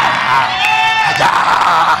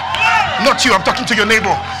 Not you, I'm talking to your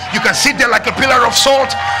neighbor. You can sit there like a pillar of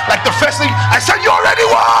salt, like the first thing. I said you already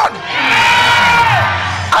won.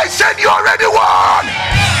 I said you already won.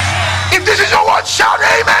 If this is your word, shout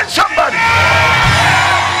amen, somebody.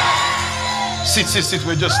 Sit.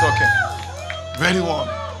 We're just talking. Already won.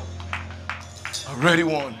 Already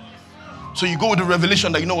won. So you go with the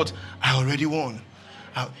revelation that, you know what? I already won.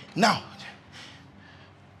 Now,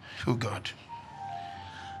 oh God.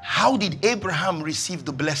 How did Abraham receive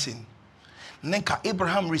the blessing?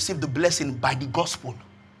 Abraham received the blessing by the gospel.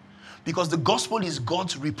 Because the gospel is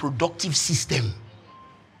God's reproductive system.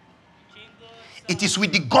 It is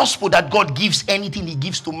with the gospel that God gives anything he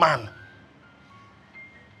gives to man.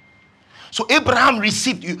 So Abraham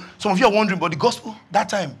received, some of you are wondering about the gospel. That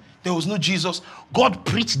time, there was no Jesus. God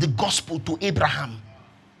preached the gospel to Abraham.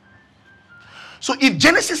 So if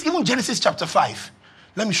Genesis, even Genesis chapter 5,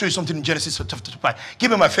 let me show you something in Genesis chapter 5.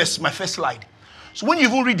 Give me my first slide. So when you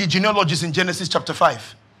even read the genealogies in Genesis chapter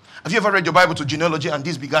 5, have you ever read your Bible to genealogy and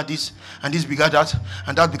this begat this, and this begat that,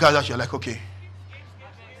 and that begat that? You're like, okay.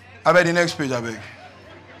 I beg the next page, I beg.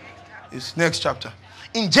 It's next chapter.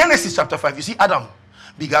 In Genesis chapter 5, you see Adam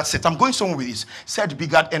begat Seth. I'm going somewhere with this. Seth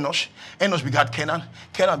begat Enosh. Enosh begat Kenan.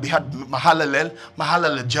 Kenan begat Mahalalel.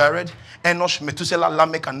 Mahalalel Jared. Enosh, Methuselah,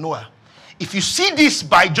 Lamech, and Noah. If you see this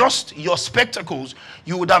by just your spectacles,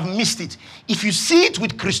 you would have missed it. If you see it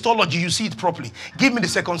with Christology, you see it properly. Give me the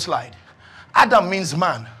second slide. Adam means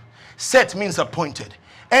man. Seth means appointed.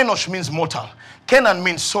 Enosh means mortal. Kenan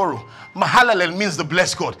means sorrow. Mahalalel means the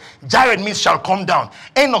blessed God. Jared means shall come down.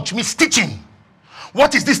 Enoch means teaching.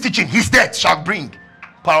 What is this teaching? His death shall bring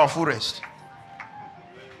powerful rest.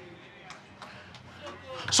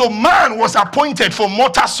 So man was appointed for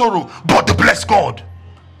mortal sorrow, but the blessed God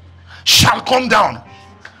shall come down.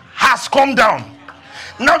 Has come down.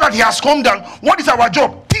 Now that he has come down, what is our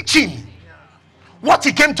job? Teaching. What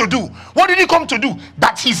he came to do. What did he come to do?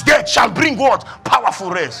 That his death shall bring what?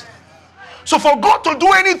 Powerful rest. So for God to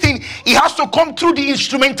do anything, he has to come through the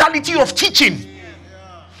instrumentality of teaching.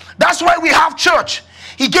 That's why we have church.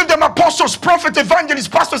 He gave them apostles, prophets, evangelists,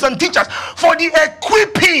 pastors, and teachers for the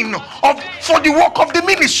equipping for the work of the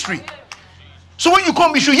ministry. So when you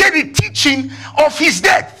come, you should hear the teaching of his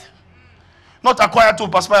death. Not acquire to,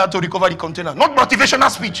 perspire to, recover the container. Not motivational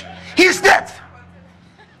speech. His death.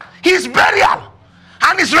 His burial.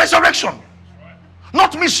 And his resurrection.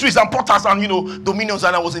 Not mysteries and portals and dominions,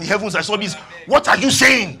 and I was in the heavens, I saw this. What are you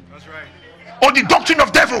saying? That's right. Or the doctrine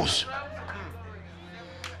of devils.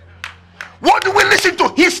 What do we listen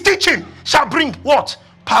to? His teaching shall bring what?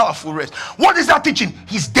 Powerful rest. What is that teaching?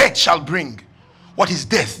 His death shall bring what his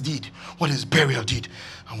death did, what his burial did,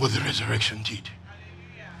 and what the resurrection did.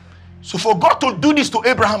 So for God to do this to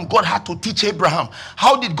Abraham, God had to teach Abraham.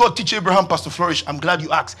 How did God teach Abraham, Pastor Flourish? I'm glad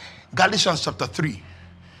you asked. Galatians chapter 3.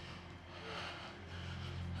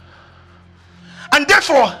 And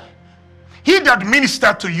therefore, he that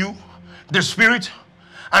ministered to you the Spirit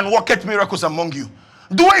and worketh miracles among you,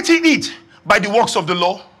 doeth he it by the works of the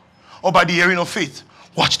law or by the hearing of faith?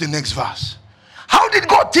 Watch the next verse. How did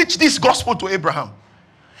God teach this gospel to Abraham?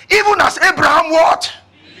 Even as Abraham what?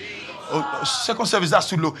 Oh, second service, that's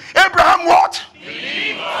too low. Abraham what?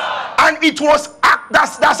 Believer. And it was,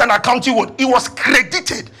 that's an accounting word. It was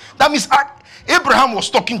credited. That means Abraham was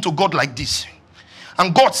talking to God like this.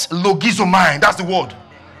 And God's logizomai, that's the word.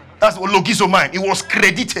 That's what logizomai. It was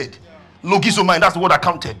credited. Logizomai, that's the word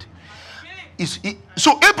accounted.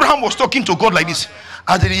 So Abraham was talking to God like this.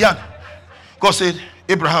 Adrian, God said,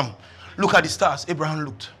 Abraham, look at the stars. Abraham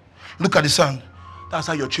looked. Look at the sun. That's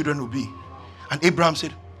how your children will be. And Abraham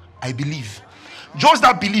said, I believe. Just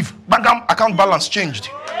that belief, account balance changed.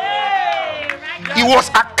 It was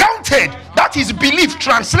accounted. That is belief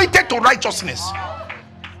translated to righteousness.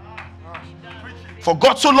 For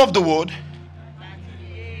God so loved the world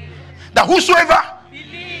that whosoever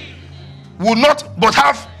will not but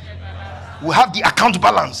will have the account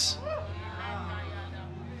balance.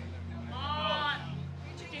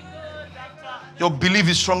 Your belief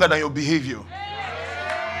is stronger than your behavior.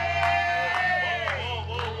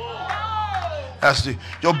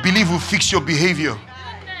 Your belief will fix your behavior.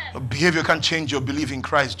 Your behavior can change your belief in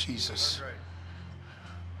Christ Jesus.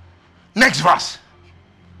 Next verse.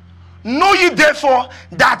 Know ye therefore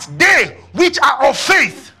that they which are of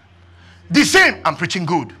faith, the same. I'm preaching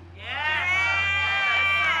good.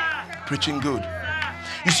 Preaching good.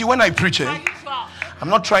 You see, when I preach, I'm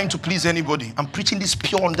not trying to please anybody. I'm preaching this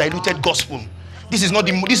pure, undiluted gospel. This is not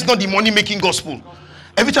the money-making gospel.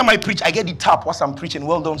 Every time I preach, I get the tap whilst I'm preaching.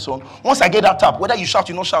 Well done, son. Once I get that tap, whether you shout,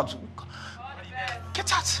 you not shout,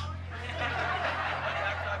 get out.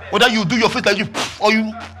 Whether you do your faith like you or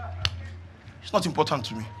you, it's not important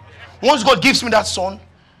to me. Once God gives me that son,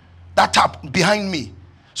 that tap behind me,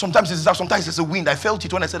 sometimes it's a tap, sometimes it's a wind. I felt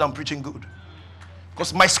it when I said I'm preaching good.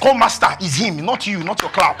 Because my score master is him, not you, not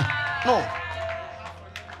your clap. No.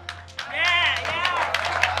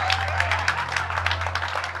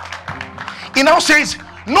 He now says,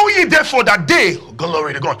 know ye therefore that they,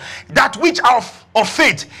 glory to God, that which are of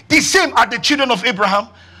faith, the same are the children of Abraham.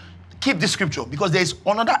 Keep the scripture, because there is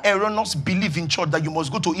another erroneous belief in church that you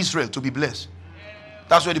must go to Israel to be blessed.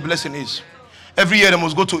 That's where the blessing is. Every year they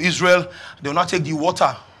must go to Israel. They will not take the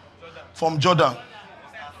water from Jordan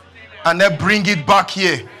and then bring it back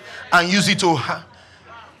here and use it to.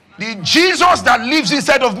 The Jesus that lives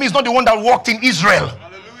inside of me is not the one that walked in Israel.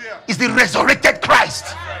 It's the resurrected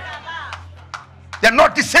Christ. They're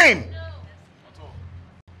not the same.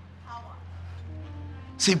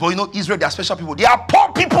 See, but you know, Israel, they are special people. They are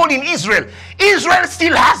poor people in Israel. Israel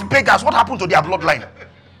still has beggars. What happened to their bloodline?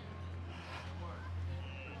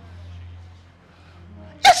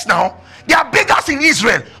 Yes, now. They are beggars in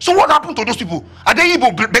Israel. So what happened to those people? Are they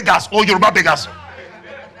Igbo beggars or Yoruba beggars?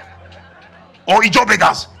 Or Ijo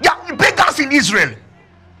beggars? They are beggars in Israel.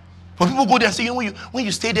 But people go there and say, you know, when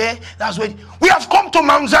you stay there, that's where we have come to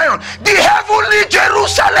Mount Zion, the heavenly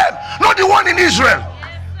Jerusalem, not the one in Israel.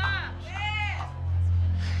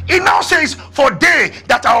 It now says, for they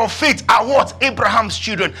that are of faith are what? Abraham's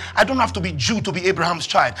children. I don't have to be Jew to be Abraham's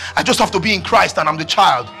child. I just have to be in Christ and I'm the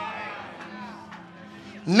child.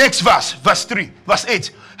 Next verse, verse 3, verse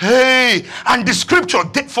 8. Hey, and the scripture,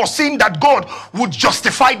 foreseeing that God would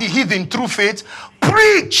justify the heathen through faith,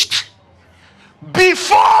 preached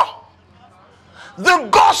before the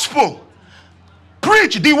gospel.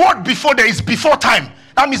 Preach the word before there is before time.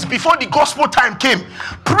 That means before the gospel time came.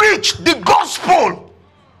 Preach the gospel.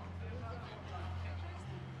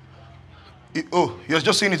 Oh, you're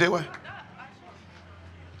just saying it away.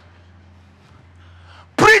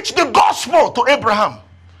 Preach the gospel to Abraham,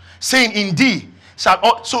 saying, indeed,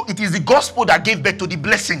 so it is the gospel that gave birth to the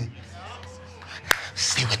blessing.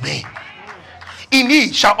 Stay with me. In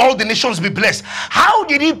thee shall all the nations be blessed. How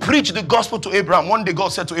did he preach the gospel to Abraham? One day God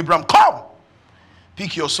said to Abraham, come,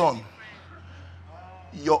 pick your son,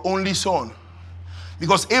 your only son.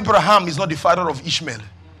 Because Abraham is not the father of Ishmael.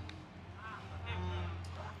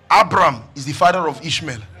 Abraham is the father of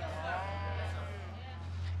Ishmael.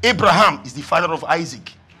 Abraham is the father of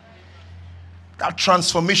Isaac. That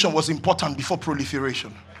transformation was important before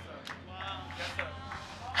proliferation.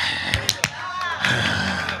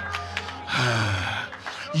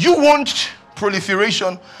 You want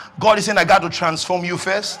proliferation, God is saying, I got to transform you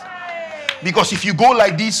first. Because if you go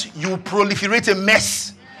like this, you proliferate a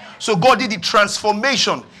mess. So God did the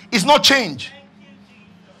transformation. It's not change.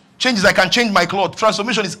 Change is I can change my cloth.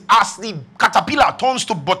 Transformation is as the caterpillar turns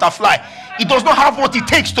to butterfly. It does not have what it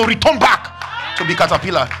takes to return back to be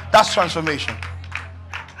caterpillar. That's transformation.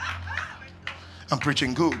 I'm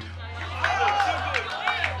preaching good.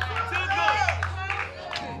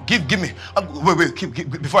 Give me.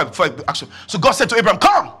 Wait, before I ask you. So God said to Abraham,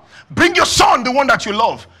 come, bring your son, the one that you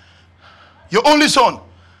love. Your only son.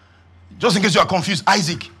 Just in case you are confused,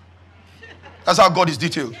 Isaac. That's how God is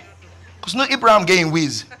detailed. Because no Abraham getting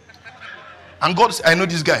whiz. And God said, I know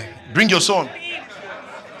this guy. Bring your son.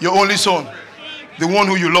 Your only son. The one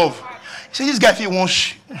who you love. He said, this guy, if he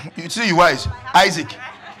wants, you say you wise. Isaac.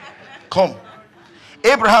 Come.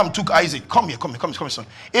 Abraham took Isaac. Come here, son.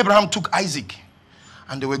 Abraham took Isaac.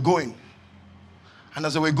 And they were going. And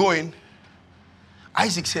as they were going,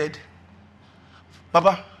 Isaac said,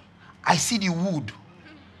 Baba, I see the wood.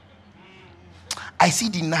 I see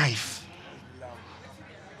the knife.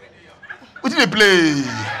 What did they play?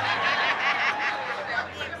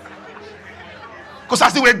 Because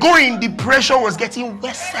as they were going, the pressure was getting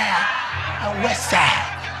worse and worse.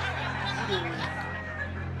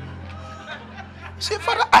 Say,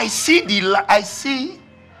 Father, I see,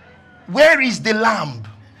 where is the lamb?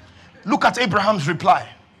 Look at Abraham's reply.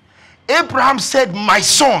 Abraham said, my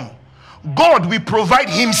son, God will provide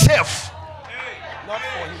himself.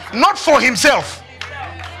 Not for himself.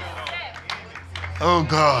 Oh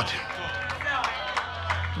God.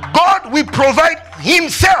 God will provide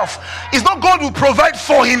himself. It's not God will provide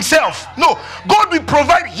for himself. No, God will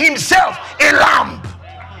provide himself a lamb.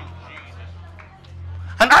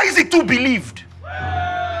 And Isaac too believed.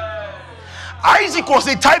 Isaac was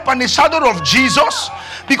a type and a shadow of Jesus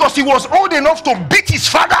because he was old enough to beat his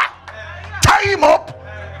father, tie him up,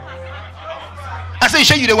 and say,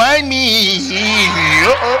 "Shey, you dey whine me.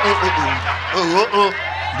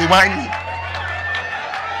 They whine me."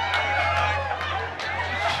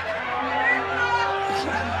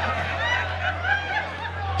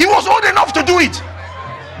 He was old enough to do it.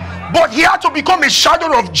 But he had to become a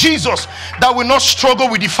shadow of Jesus that will not struggle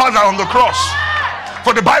with the Father on the cross.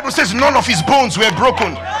 For the Bible says none of his bones were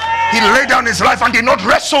broken. He laid down his life and did not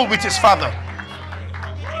wrestle with his Father.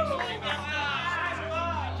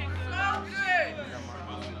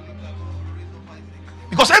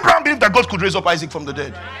 Because Abraham believed that God could raise up Isaac from the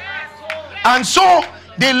dead. And so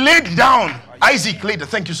they laid down. Isaac laid,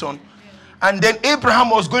 thank you, son. And then Abraham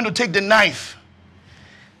was going to take the knife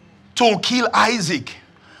to kill Isaac.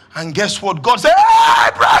 And guess what? God said, "Hey,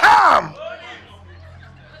 Abraham,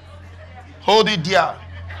 hold it there."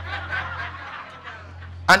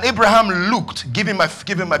 And Abraham looked. Give him my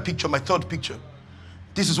picture, my third picture.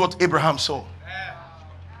 This is what Abraham saw.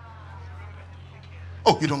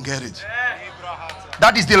 Oh, you don't get it.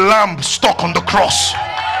 That is the lamb stuck on the cross.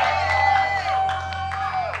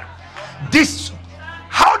 This,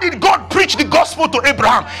 how did God preach the gospel to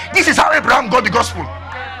Abraham? This is how Abraham got the gospel.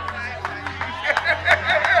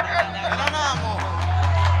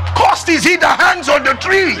 Cursed is he that hangs on the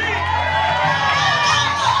tree.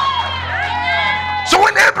 So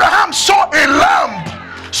when Abraham saw a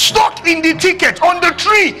lamb stuck in the thicket on the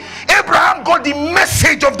tree, Abraham got the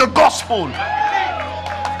message of the gospel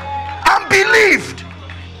and believed.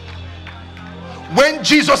 When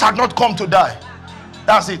Jesus had not come to die,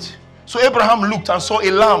 that's it. So Abraham looked and saw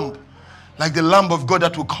a lamb, like the Lamb of God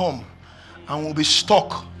that will come and will be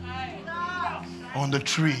stuck on the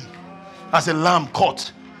tree as a lamb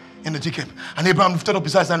caught in the thicket. And Abraham lifted up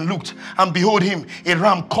his eyes and looked, and behold him, a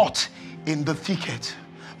ram caught in the thicket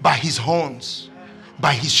by his horns,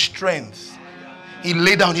 by his strength. He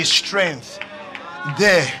laid down his strength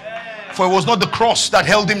there. For it was not the cross that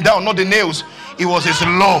held him down, not the nails. It was his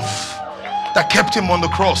love that kept him on the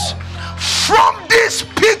cross. From this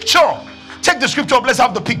picture, take the scripture up, let's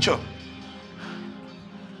have the picture.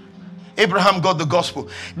 Abraham got the gospel.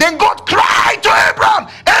 Then God cried to Abraham,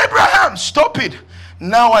 "Abraham, stop it.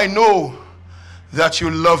 Now I know that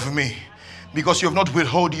you love me, because you have not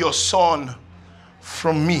withheld your son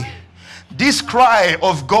from me." This cry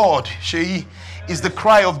of God, Sheyi, is the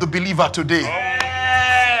cry of the believer today.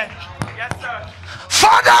 Yes, sir.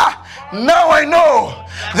 Father, now I know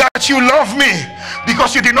that you love me,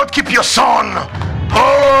 because you did not keep your son.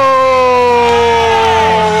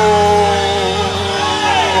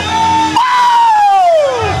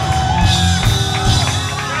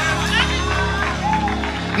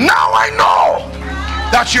 Now I know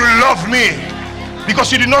that you love me,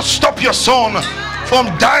 because you did not stop your son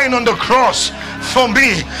from dying on the cross for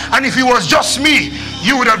me. And if it was just me,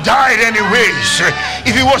 you would have died anyways.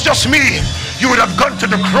 If it was just me, you would have gone to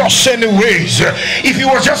the cross anyways. If it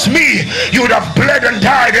was just me, you would have bled and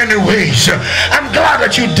died anyways. I'm glad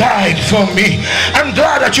that you died for me. I'm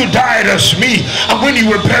glad that you died as me. And when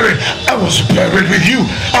you were buried, I was buried with you.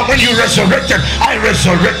 And when you resurrected, I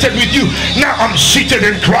resurrected with you. Now I'm seated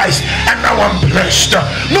in Christ, and now I'm blessed.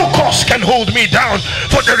 No curse can hold me down,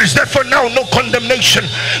 for there is therefore now no condemnation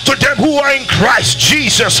to them who are in Christ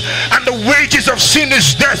Jesus. And the wages of sin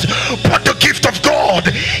is death, but the gift of God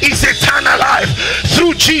is eternal life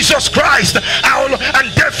through Jesus Christ our Lord.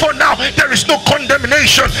 And therefore now there is no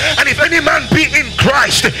condemnation. And if any man be in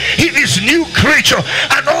Christ, he is new creature,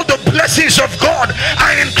 and all the blessings of God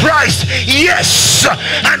are in Christ. Yes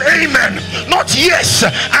and amen. Not yes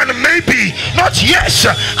and maybe, not yes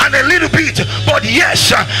and a little bit, but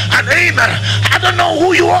yes and amen. I don't know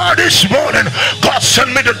who you are this morning. God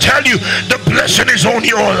sent me to tell you the blessing is on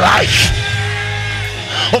your life.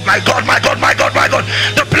 Oh my God, my God, my God, my God.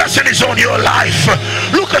 The blessing is on your life.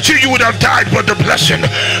 Look at you, you would have died, but the blessing.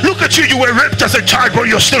 Look at you, you were raped as a child, but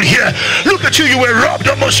you're still here. Look at you, you were robbed,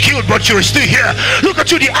 almost killed, but you're still here. Look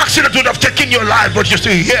at you, the accident would have taken your life, but you're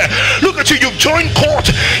still here. Look at you, you've joined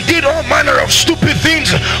court, did all manner of stupid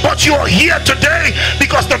things, but you're here today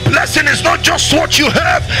because the blessing is not just what you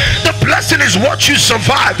have, the blessing is what you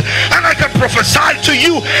survived. And I can prophesy to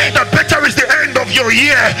you that better is the end of your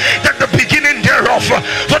year than the beginning thereof.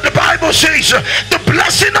 For the Bible says, the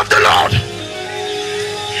blessing of the Lord,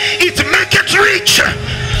 it maketh rich.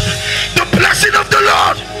 The blessing of the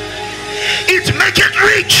Lord, it maketh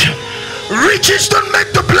rich. Riches don't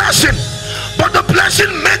make the blessing, but the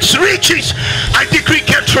blessing makes riches. I decree,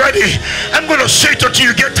 get ready. I'm going to say it until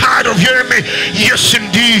you get tired of hearing me. Yes,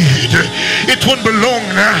 indeed. It won't be long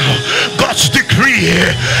now. God's decree.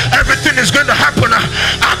 Everything is going to happen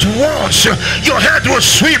at once. Your head will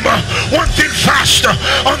swim one thing faster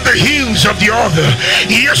on the heels of the other.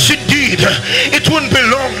 Yes, indeed. It won't be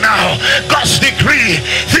long now. God's decree.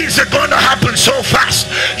 Things are going to happen so fast.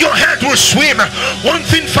 Your head will swim one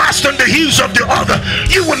thing fast on the heels of the other.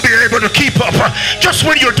 You won't be able to keep up. Just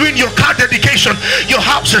when you're doing your car dedication, your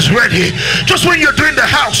house is ready. Just when you're doing the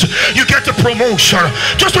house, you get a promotion.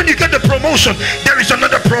 Just when you get the promotion, there is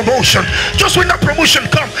another promotion. Just when that promotion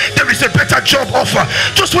comes, there is a better job offer.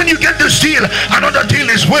 Just when you get this deal, another deal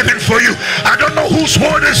is waiting for you. I don't know whose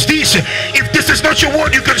word is this. If this is not your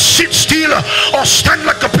word, you can sit still or stand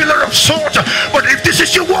like a pillar of salt. But if this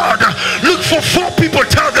is your word, look for 4 people,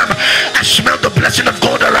 tell them, I smell the blessing of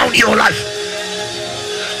God around your life.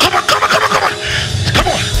 Come on, come on, come on, come on. Come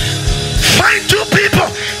on. Find 2 people.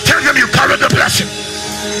 Tell them you carry the blessing.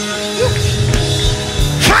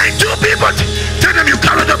 Find 2 people. Tell them you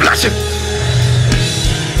carry the blessing.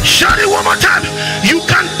 Shout it one more time. You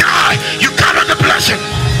can die. You carry the blessing.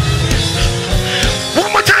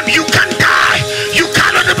 One more time. You can die. You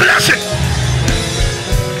carry the blessing.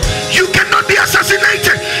 You cannot be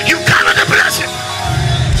assassinated. You carry the blessing.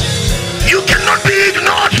 You cannot be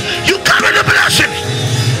ignored. You carry the blessing.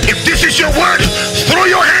 If this is your word, throw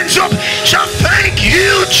your hands up. Shout, thank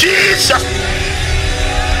you, Jesus.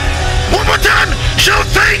 One more time. Shout,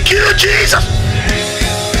 thank you, Jesus.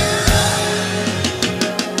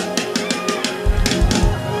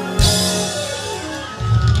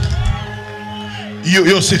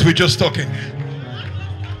 You'll sit, we're just talking.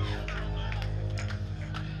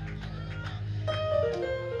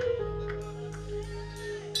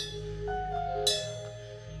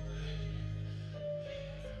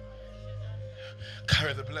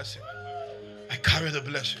 Carry the blessing. I carry the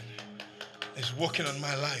blessing. It's working on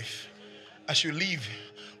my life. As you leave,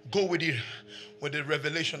 go with it with the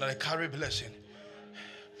revelation that I carry blessing.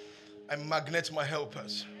 I magnet my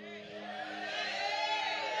helpers.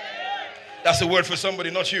 That's a word for somebody,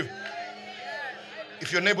 not you.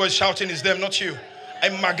 If your neighbor is shouting, it's them, not you. I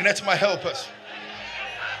magnet my helpers.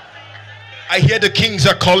 I hear the kings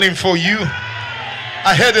are calling for you.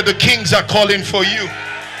 I hear that the kings are calling for you.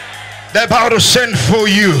 They're about to send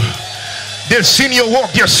for you. They've seen your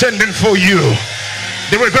work, they're sending for you.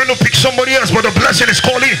 They were going to pick somebody else, but the blessing is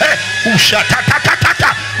calling. Hey,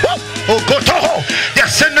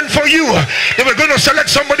 they're sending for you. They were going to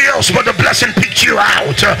select somebody else, but the blessing picked you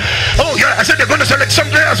out. Oh yeah, I said they're going to select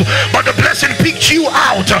somebody else, but the blessing picked you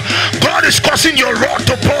out. God is causing your rod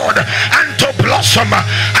to bud and to blossom.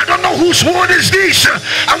 I don't know whose word is this.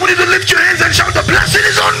 I want you to lift your hands and shout, the blessing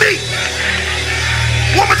is on me.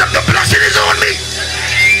 One more time, the blessing is on me.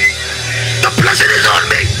 The blessing is on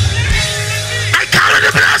me. I carry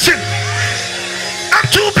the blessing. I'm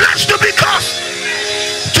too blessed to be cursed.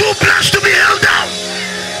 Too blessed to be held down.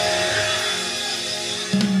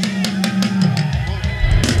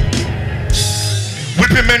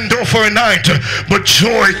 Weeping may endure for a night, but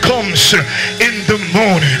joy comes in the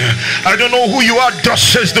morning. I don't know who you are, thus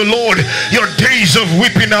says the Lord. Your days of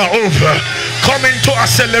weeping are over. Come into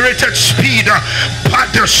accelerated speed by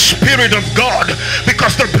the Spirit of God,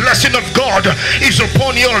 because the blessing of God is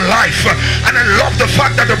upon your life. And I love the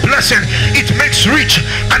fact that the blessing, it makes rich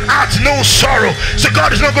and adds no sorrow. So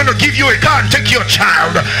God is not going to give you a car and take your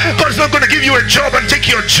child. God is not going to give you a job and take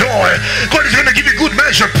your joy. God is going to give you good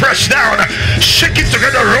measure, press down, shake it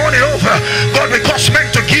together, run it over. God will cause men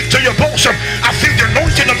to give to your bosom. I feel the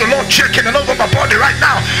anointing of the Lord shaking all over my body right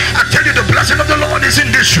now. I tell you, the blessing of the Lord is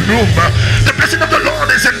in this room. The blessing of the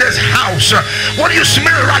Lord is in this house. What you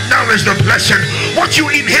smell right now is the blessing. What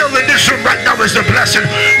you inhale in this room right now is the blessing.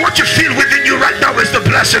 What you feel within you right now is the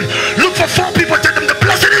blessing. Look for 4 people, tell them the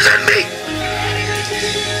blessing is in me.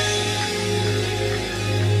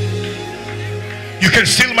 You can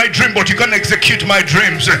steal my dream, but you can't execute my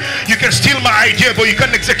dreams. You can steal my idea, but you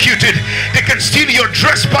can't execute it. They can steal your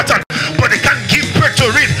dress pattern, but they can't give birth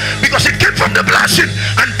to it, because it came from the blessing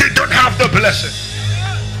and they don't have the blessing.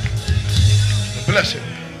 The blessing.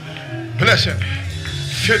 Blessing.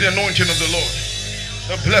 Feel the anointing of the Lord.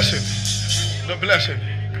 The blessing. The blessing.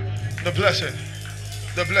 The blessing.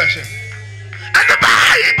 The blessing. And the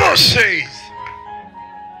Bible says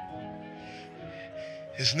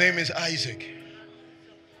his name is Isaac.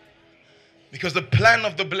 Because the plan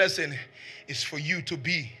of the blessing is for you to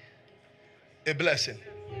be a blessing.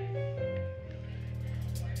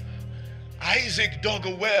 Isaac dug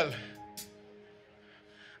a well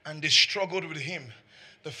and they struggled with him.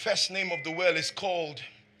 The first name of the well is called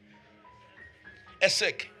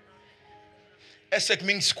Esek. Esek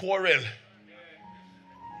means quarrel.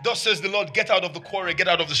 Thus says the Lord, get out of the quarrel, get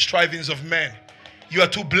out of the strivings of men. You are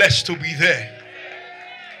too blessed to be there.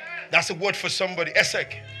 That's a word for somebody.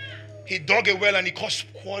 Esek. He dug a well and he caused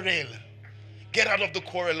quarrel. Get out of the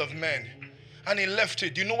quarrel of men. And he left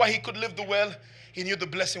it. Do you know why he could leave the well? He knew the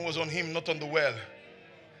blessing was on him, not on the well.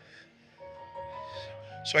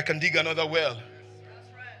 So I can dig another well.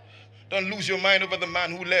 Don't lose your mind over the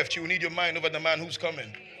man who left. You need your mind over the man who's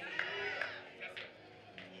coming.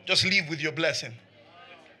 Just leave with your blessing.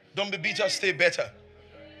 Don't be bitter, stay better.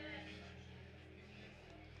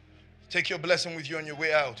 Take your blessing with you on your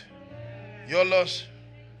way out. Your loss,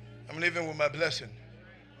 I'm living with my blessing.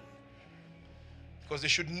 Because they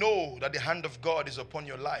should know that the hand of God is upon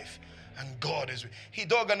your life. And God is... He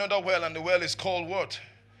dug another well, and the well is called what?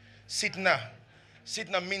 Sitna.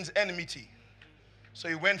 Sitna means enmity. So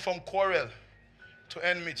he went from quarrel to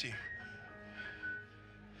enmity.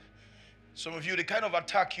 Some of you, the kind of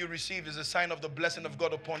attack you receive is a sign of the blessing of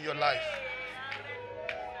God upon your life.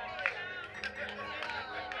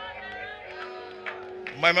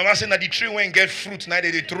 My mama said that the tree won't get fruit,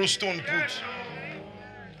 neither they throw stone put.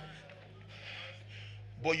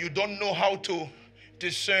 But you don't know how to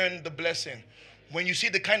discern the blessing. When you see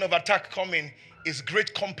the kind of attack coming, it's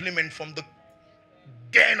great compliment from the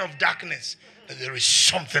den of darkness that there is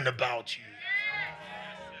something about you.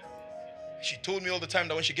 She told me all the time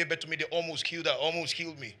that when she gave birth to me, they almost killed her, almost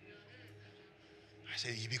killed me. I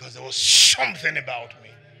said, because there was something about me.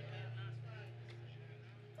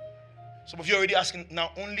 Some of you are already asking,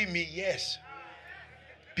 now only me? Yes.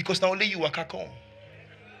 Because now only you are come.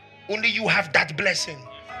 Only you have that blessing.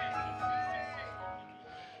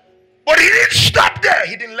 But he didn't stop there.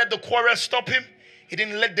 He didn't let the quarrel stop him. He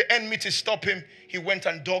didn't let the enmity stop him. He went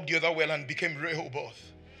and dug the other well and became Rehoboth.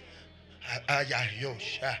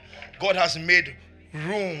 God has made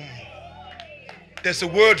room. There's a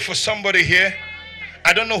word for somebody here.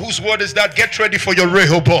 I don't know whose word is that. Get ready for your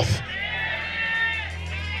Rehoboth.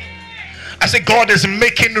 I say God is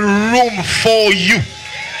making room for you.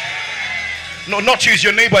 No, not you, it's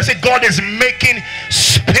your neighbor. I say God is making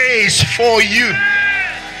space for you.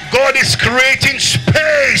 God is creating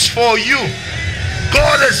space for you.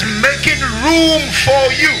 God is making room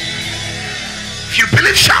for you. If you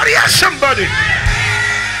believe, shout yes, somebody.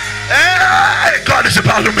 Hey, God is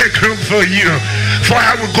about to make room for you. For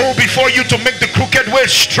I will go before you to make the crooked way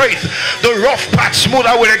straight, the rough path smooth.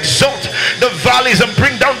 I will exalt the valleys and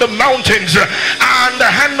bring down the mountains, and the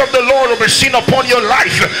hand of the Lord will be seen upon your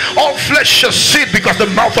life. All flesh shall see it, because the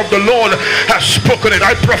mouth of the Lord has spoken it.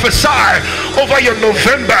 I prophesy over your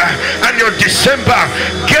November and your December.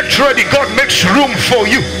 Get ready. God makes room for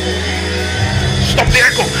you. Stop the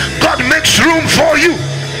echo. God makes room for you.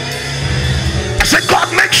 I said God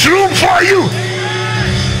makes room for you.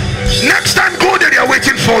 Next time go there, they're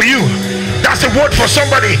waiting for you. That's a word for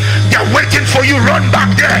somebody. They're waiting for you. Run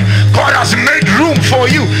back there. God has made room for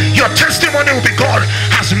you. Your testimony will be God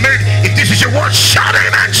has made. If this is your word, shout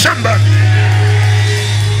amen, somebody.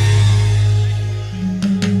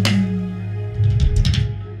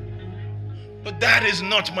 But that is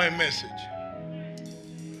not my message.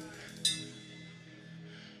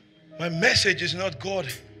 My message is not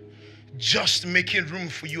God just making room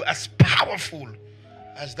for you. As powerful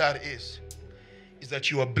as that is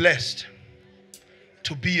that you are blessed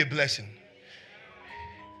to be a blessing.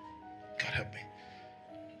 God help me.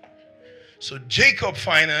 So Jacob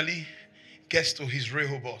finally gets to his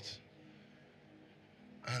Rehoboth,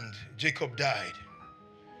 and Jacob died.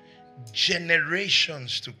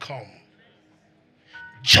 Generations to come.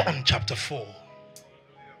 John chapter 4.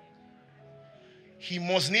 He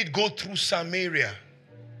must need go through Samaria.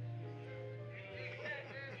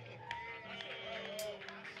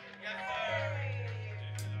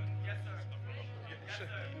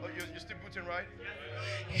 You're still putting right?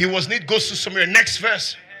 He was need goes to Samaria. Next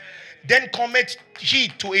verse. Then cometh he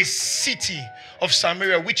to a city of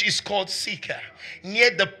Samaria, which is called Sychar,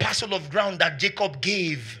 near the parcel of ground that Jacob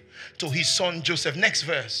gave to his son Joseph. Next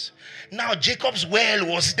verse. Now Jacob's well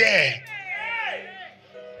was there.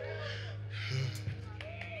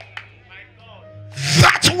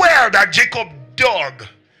 That well that Jacob dug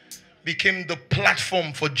became the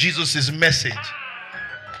platform for Jesus' message.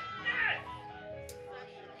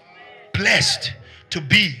 Blessed to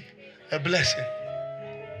be a blessing.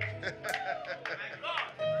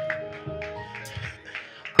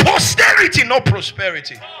 Posterity, not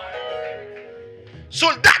prosperity.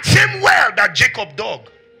 So that same well that Jacob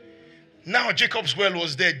dug, now Jacob's well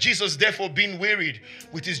was there. Jesus, therefore, being wearied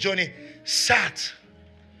with his journey, sat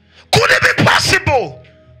Could it be possible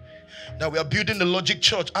that we are building the L.O.G.I.C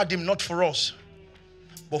church, Adam, not for us,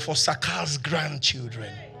 but for Sakar's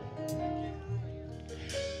grandchildren?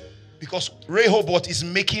 Because Rehoboth is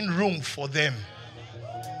making room for them.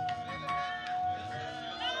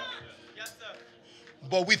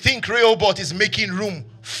 But we think Rehoboth is making room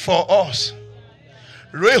for us.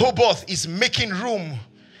 Rehoboth is making room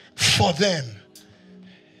for them.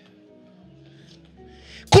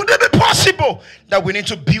 Could it be possible that we need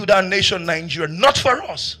to build our nation, Nigeria, not for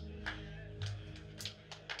us,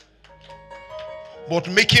 but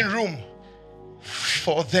making room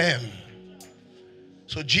for them?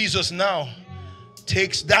 So Jesus now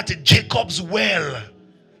takes that Jacob's well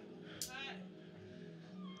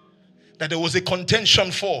that there was a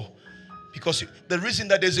contention for, because the reason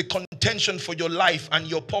that there's a contention for your life and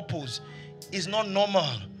your purpose is not normal.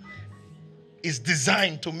 It's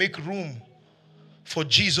designed to make room for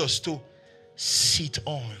Jesus to sit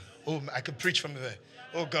on. Oh, I could preach from there.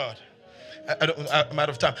 Oh God, I'm out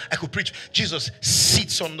of time. I could preach. Jesus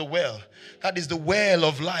sits on the well. That is the well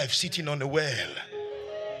of life, sitting on the well.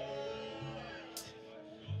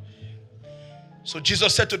 So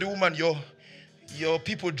Jesus said to the woman, your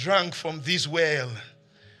people drank from this well,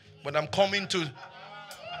 but I'm coming to...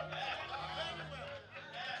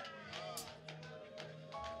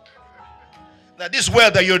 Now this well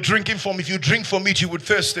that you're drinking from, if you drink from it, you would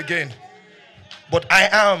thirst again. But I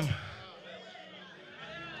am.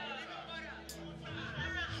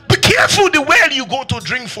 Be careful the well you go to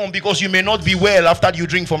drink from, because you may not be well after you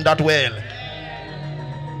drink from that well.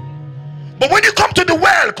 But when you come to the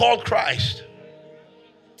well called Christ,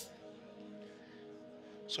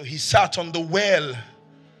 so he sat on the well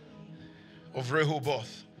of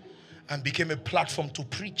Rehoboth and became a platform to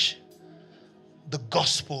preach the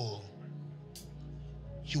gospel.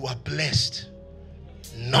 You are blessed,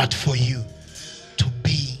 not for you, to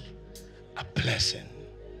be a blessing.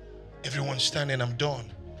 Everyone standing, I'm done.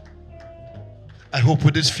 I hope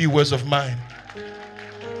with these few words of mine,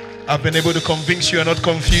 I've been able to convince you and not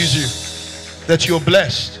confuse you that you're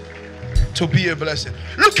blessed to be a blessing.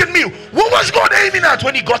 Look at me. What was God aiming at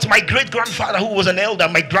when he got my great-grandfather who was an elder,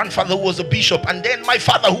 my grandfather who was a bishop, and then my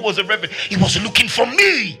father who was a reverend? He was looking for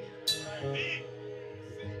me.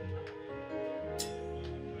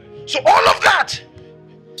 So all of that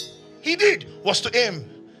he did was to aim.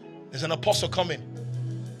 There's an apostle coming.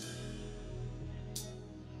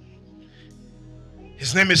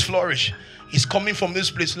 His name is Flourish. He's coming from this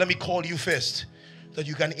place. Let me call you first, that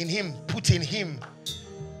you can in him put in him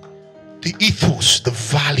the ethos, the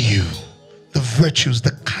value, the virtues,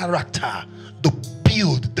 the character, the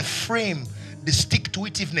build, the frame, the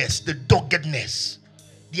stick-to-itiveness, the doggedness,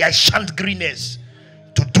 the I shan't greenness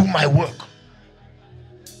to do my work.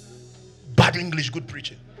 Bad English, good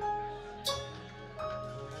preaching.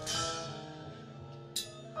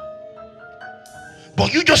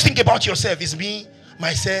 But you just think about yourself. It's me,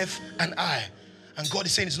 myself, and I. And God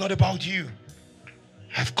is saying it's not about you.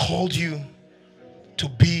 I've called you to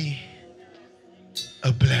be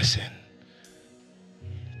a blessing.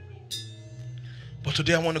 But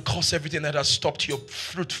today I want to curse everything that has stopped your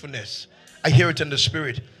fruitfulness. I hear it in the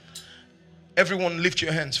spirit. Everyone lift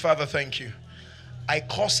your hands. Father, thank you. I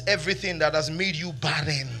curse everything that has made you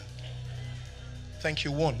barren. Thank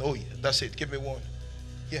you. One. Oh, yeah, that's it. Give me one.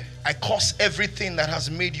 Yeah. I curse everything that has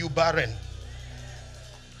made you barren.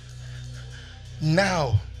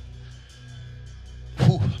 Now.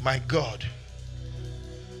 Oh, my God.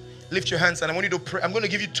 Lift your hands and I want you to pray. I'm going to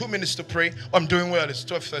give you 2 minutes to pray. Oh, I'm doing well. It's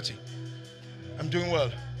 12:30. I'm doing well.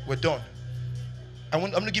 We're done. I'm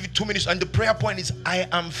going to give you 2 minutes. And the prayer point is, I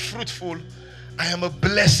am fruitful. I am a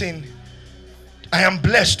blessing. I am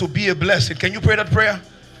blessed to be a blessing. Can you pray that prayer?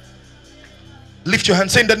 Lift your hand.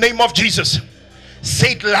 Say in the name of Jesus.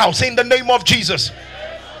 Say it loud. Say in the name of Jesus.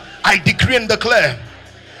 I decree and declare,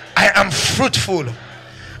 I am fruitful.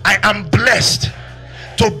 I am blessed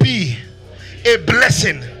to be a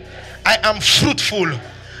blessing. I am fruitful.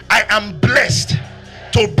 I am blessed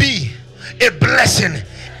to be a blessing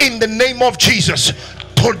in the name of Jesus.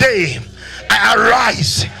 Today, I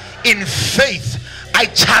arise in faith. I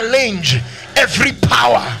challenge every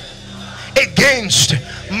power against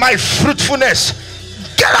my fruitfulness.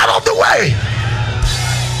 Get out of the way.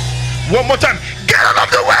 One more time. Get out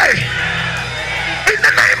of the way. In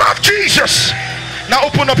the name of Jesus. Now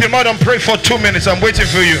open up your mouth and pray for 2 minutes. I'm waiting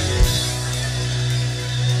for you.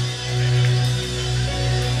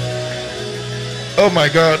 Oh my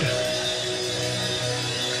God.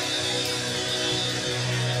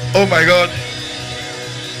 Oh my God.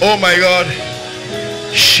 Oh my God.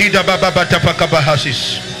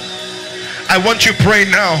 I want you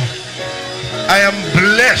praying now. I am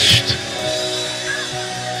blessed.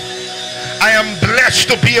 I am blessed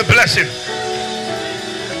to be a blessing.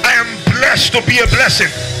 I am blessed to be a blessing.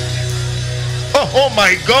 Oh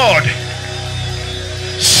my God.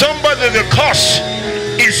 Somebody, the curse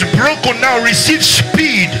is broken now. Receive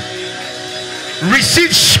speed.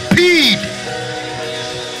 Receive speed.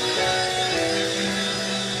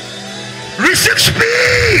 Receive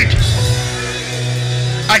speed.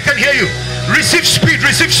 I can hear you. Receive speed.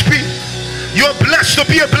 Receive speed. You are blessed to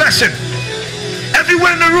be a blessing.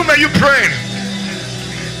 Everywhere in the room, are you praying?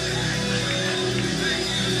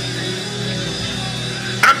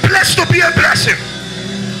 I'm blessed to be a blessing.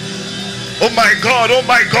 Oh my God, oh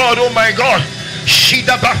my God, oh my God.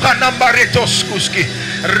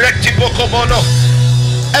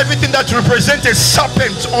 Everything that represents a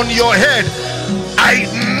serpent on your head, I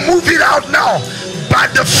move it out now by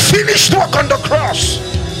the finished work on the cross.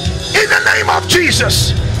 In the name of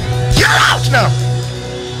Jesus. Get out now.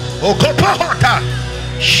 Okopahota.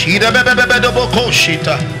 Shida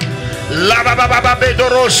bebebebedobokoshita.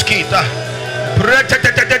 Lababababedoroskita.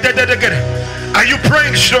 Are you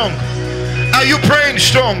praying strong? Are you praying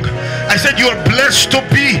strong? I said you are blessed to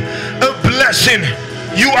be a blessing.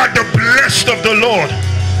 You are the blessed of the Lord.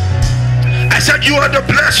 I said you are the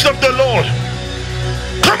blessed of the Lord.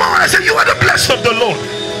 Come on, I said you are the blessed of the Lord.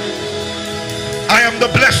 I am the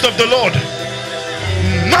blessed of the Lord.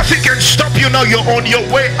 Nothing can stop you now. You're on your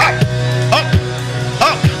way up, up,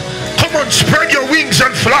 up. Come on, spread your wings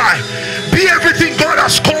and fly. Be everything God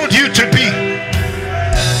has called you to be.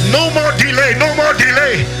 No more delay, no more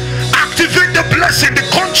delay. Activate the blessing, the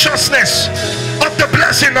consciousness of the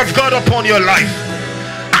blessing of God upon your life.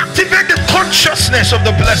 Activate the consciousness of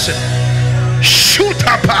the blessing. Shoot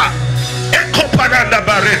up. Eko paranda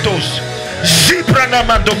baretos. Ziprana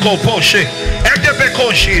mandoko poshe.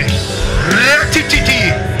 Edebekoshi.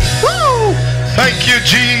 Retititi. Woo! Thank you,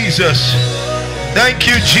 Jesus. Thank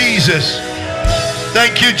you, Jesus.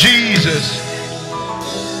 Thank you, Jesus.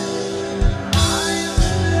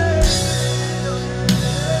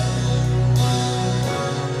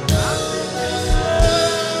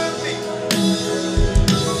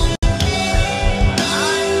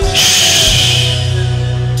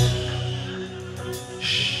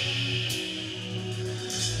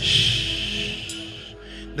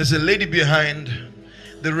 There's a lady behind.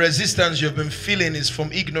 The resistance you've been feeling is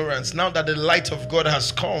from ignorance. Now that the light of God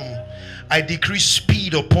has come, I decree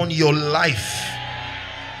speed upon your life.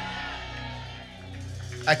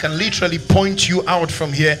 I can literally point you out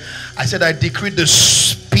from here. I said I decree the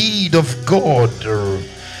speed of God.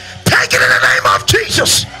 Take it in the name of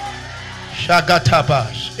Jesus.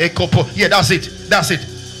 Shagatabas. Ekopo. Yeah, that's it. That's it.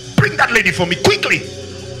 Bring that lady for me quickly.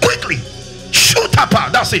 Quickly. Shoot up her.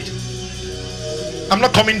 That's it. I'm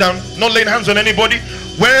not coming down, not laying hands on anybody.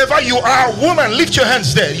 Wherever you are, woman, lift your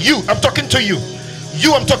hands there. You, I'm talking to you.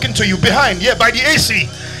 You, I'm talking to you. Behind, yeah, by the AC.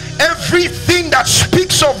 Everything that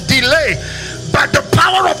speaks of delay, by the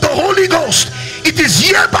power of the Holy Ghost, it is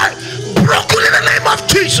hereby broken in the name of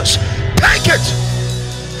Jesus. Take it.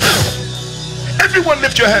 Everyone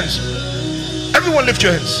lift your hands. Everyone lift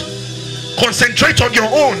your hands. Concentrate on your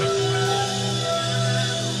own.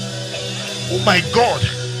 Oh my God.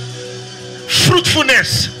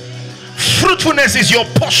 Fruitfulness. Fruitfulness is your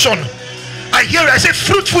portion. I hear it. I say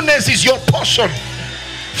fruitfulness is your portion.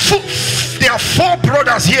 There are 4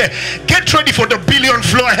 brothers here. Get ready for the billion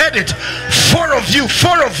flow. I heard it. 4 of you,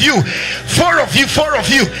 4 of you, 4 of you, 4 of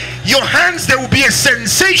you. Your hands, there will be a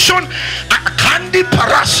sensation. Candy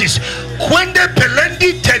parasis. Quende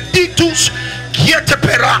pelendi teditus.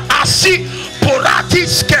 Kietepera asi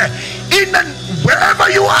poratiske. In and wherever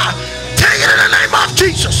you are, take it in the name of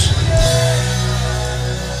Jesus.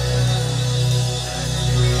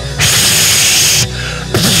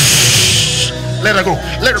 Let her go.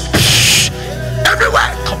 Let her.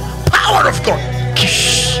 Everywhere. Come on. Power of God.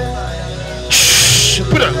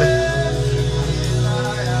 Put her.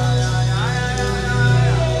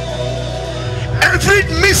 Every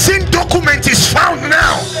missing document is found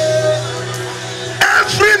now.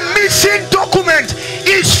 Every missing document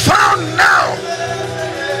is found now.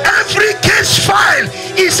 Every case file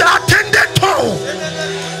is attended to.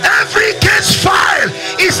 Every case file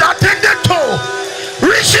is attended to.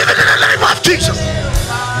 Receive it in the name of Jesus.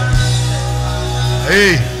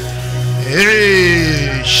 Hey,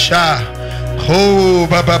 hey, Sha, Ho,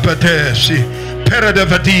 Baba Patesi,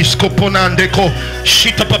 Peradavadisco, Ponandeco,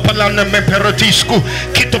 Shita Papalana Memperatisco,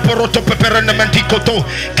 Kitoporoto Peperana Manticoto,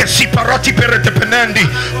 Casiparati Perete Penandi,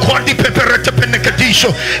 Quanti Peperete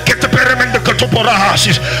Penecadisho, Get the Peramenda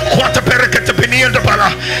Cotoporahasis, Quanta Perecate Penianda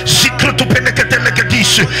Para, Secret to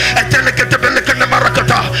Penecatelecadis, and Telecatebelecan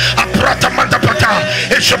Maracata, Aprata Manda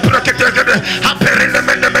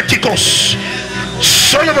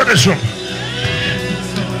All over this room.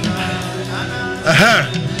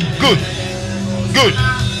 Good. Good.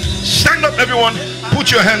 Stand up, everyone.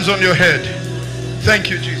 Put your hands on your head. Thank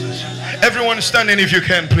you, Jesus. Everyone standing if you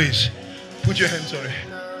can, please. Put your hands on it.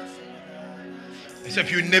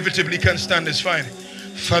 Except you inevitably can't stand, it's fine.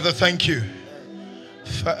 Father, thank you.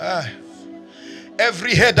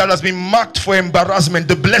 Every head that has been marked for embarrassment,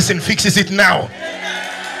 the blessing fixes it now.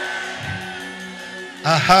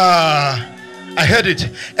 Aha. I heard it.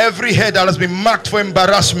 Every head that has been marked for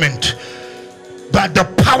embarrassment, by the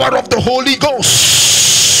power of the Holy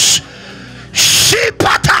Ghost,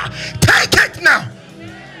 Shipata, take it now.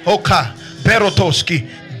 Oka, Berotoski,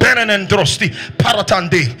 Berenendrosti,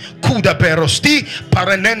 Paratande, Kuda Berosti,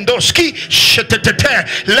 Paranendoski, Shetetete,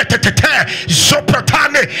 Letetete,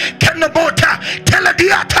 Zopratane, Kenabota,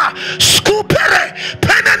 Telediata, Scupere,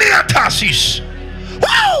 Penaniatasis.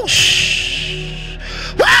 Wow!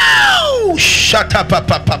 Wow! Shut up,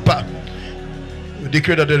 papa. We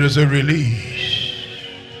declare that there is a release.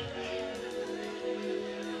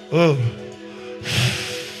 Oh.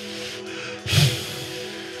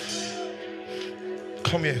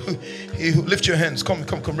 Come here. Lift your hands. Come,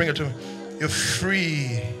 bring it to me. You're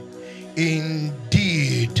free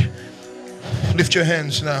indeed. Lift your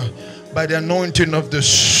hands now. By the anointing of the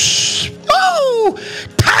oh,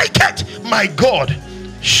 take it, my God.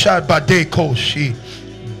 Shabade koshi.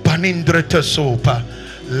 Banindreta sopa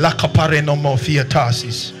lakapareno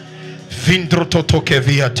fiatasis vindrototoke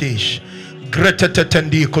viatish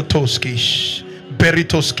gretetetendi kotoskish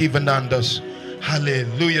beritoski venandas.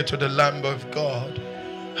 Hallelujah to the Lamb of God.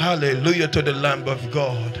 Hallelujah to the Lamb of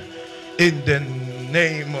God. In the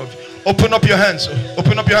name of, open up your hands.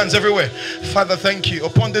 Open up your hands everywhere. Father, thank you.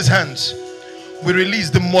 Upon these hands we release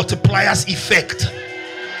the multiplier's effect.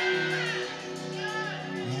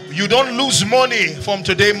 You don't lose money from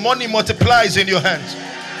today. Money multiplies in your hands.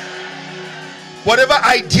 Whatever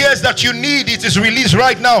ideas that you need, it is released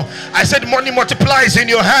right now. I said money multiplies in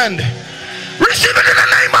your hand. Receive it in the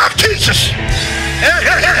name of Jesus.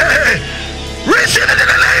 Hey. Receive it in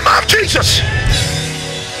the name of Jesus.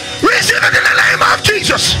 Receive it in the name of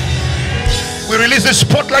Jesus. We release the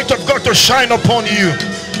spotlight of God to shine upon you.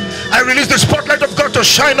 I release the spotlight of God to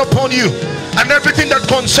shine upon you and everything that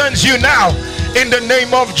concerns you now. In the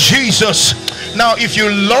name of Jesus. Now, if you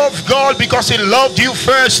love God because He loved you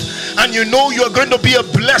first, and you know you are going to be a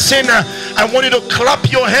blessing, I want you to clap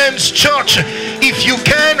your hands, church. If you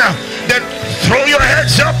can, then throw your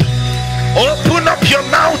heads up, open up your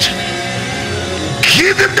mouth,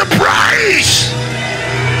 give Him the praise.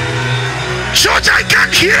 Church, I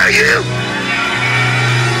can't hear you.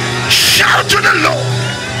 Shout to the Lord.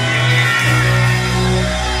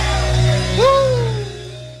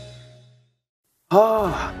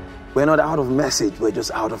 We're not out of message, we're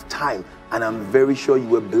just out of time. And I'm very sure you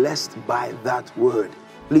were blessed by that word.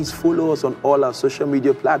 Please follow us on all our social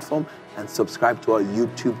media platforms and subscribe to our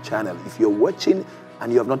YouTube channel. If you're watching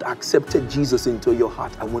and you have not accepted Jesus into your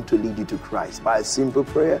heart, I want to lead you to Christ. By a simple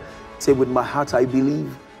prayer, say, with my heart I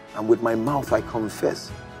believe, and with my mouth I confess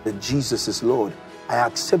that Jesus is Lord. I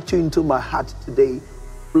accept you into my heart today.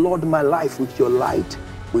 Flood my life with your light,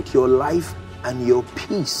 with your life and your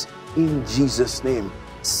peace. In Jesus' name.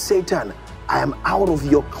 Satan, I am out of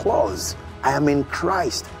your claws. I am in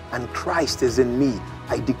Christ, and Christ is in me.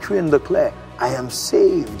 I decree and declare, I am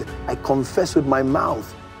saved. I confess with my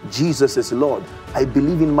mouth, Jesus is Lord. I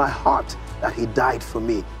believe in my heart that He died for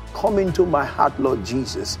me. Come into my heart, Lord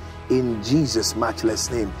Jesus, in Jesus'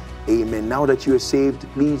 matchless name. Amen. Now that you are saved,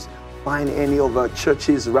 please find any of our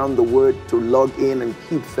churches around the world to log in and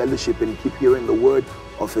keep fellowship and keep hearing the word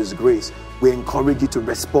of His grace. We encourage you to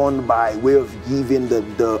respond by way of giving.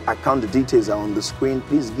 The account details are on the screen.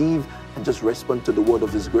 Please give and just respond to the word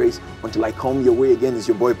of His grace. Until I come your way again, is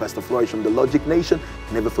your boy Pastor Flourish from the L.O.G.I.C Nation.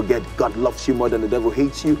 Never forget, God loves you more than the devil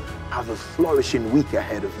hates you. Have a flourishing week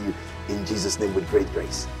ahead of you. In Jesus' name, with great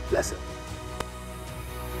grace. Blessed.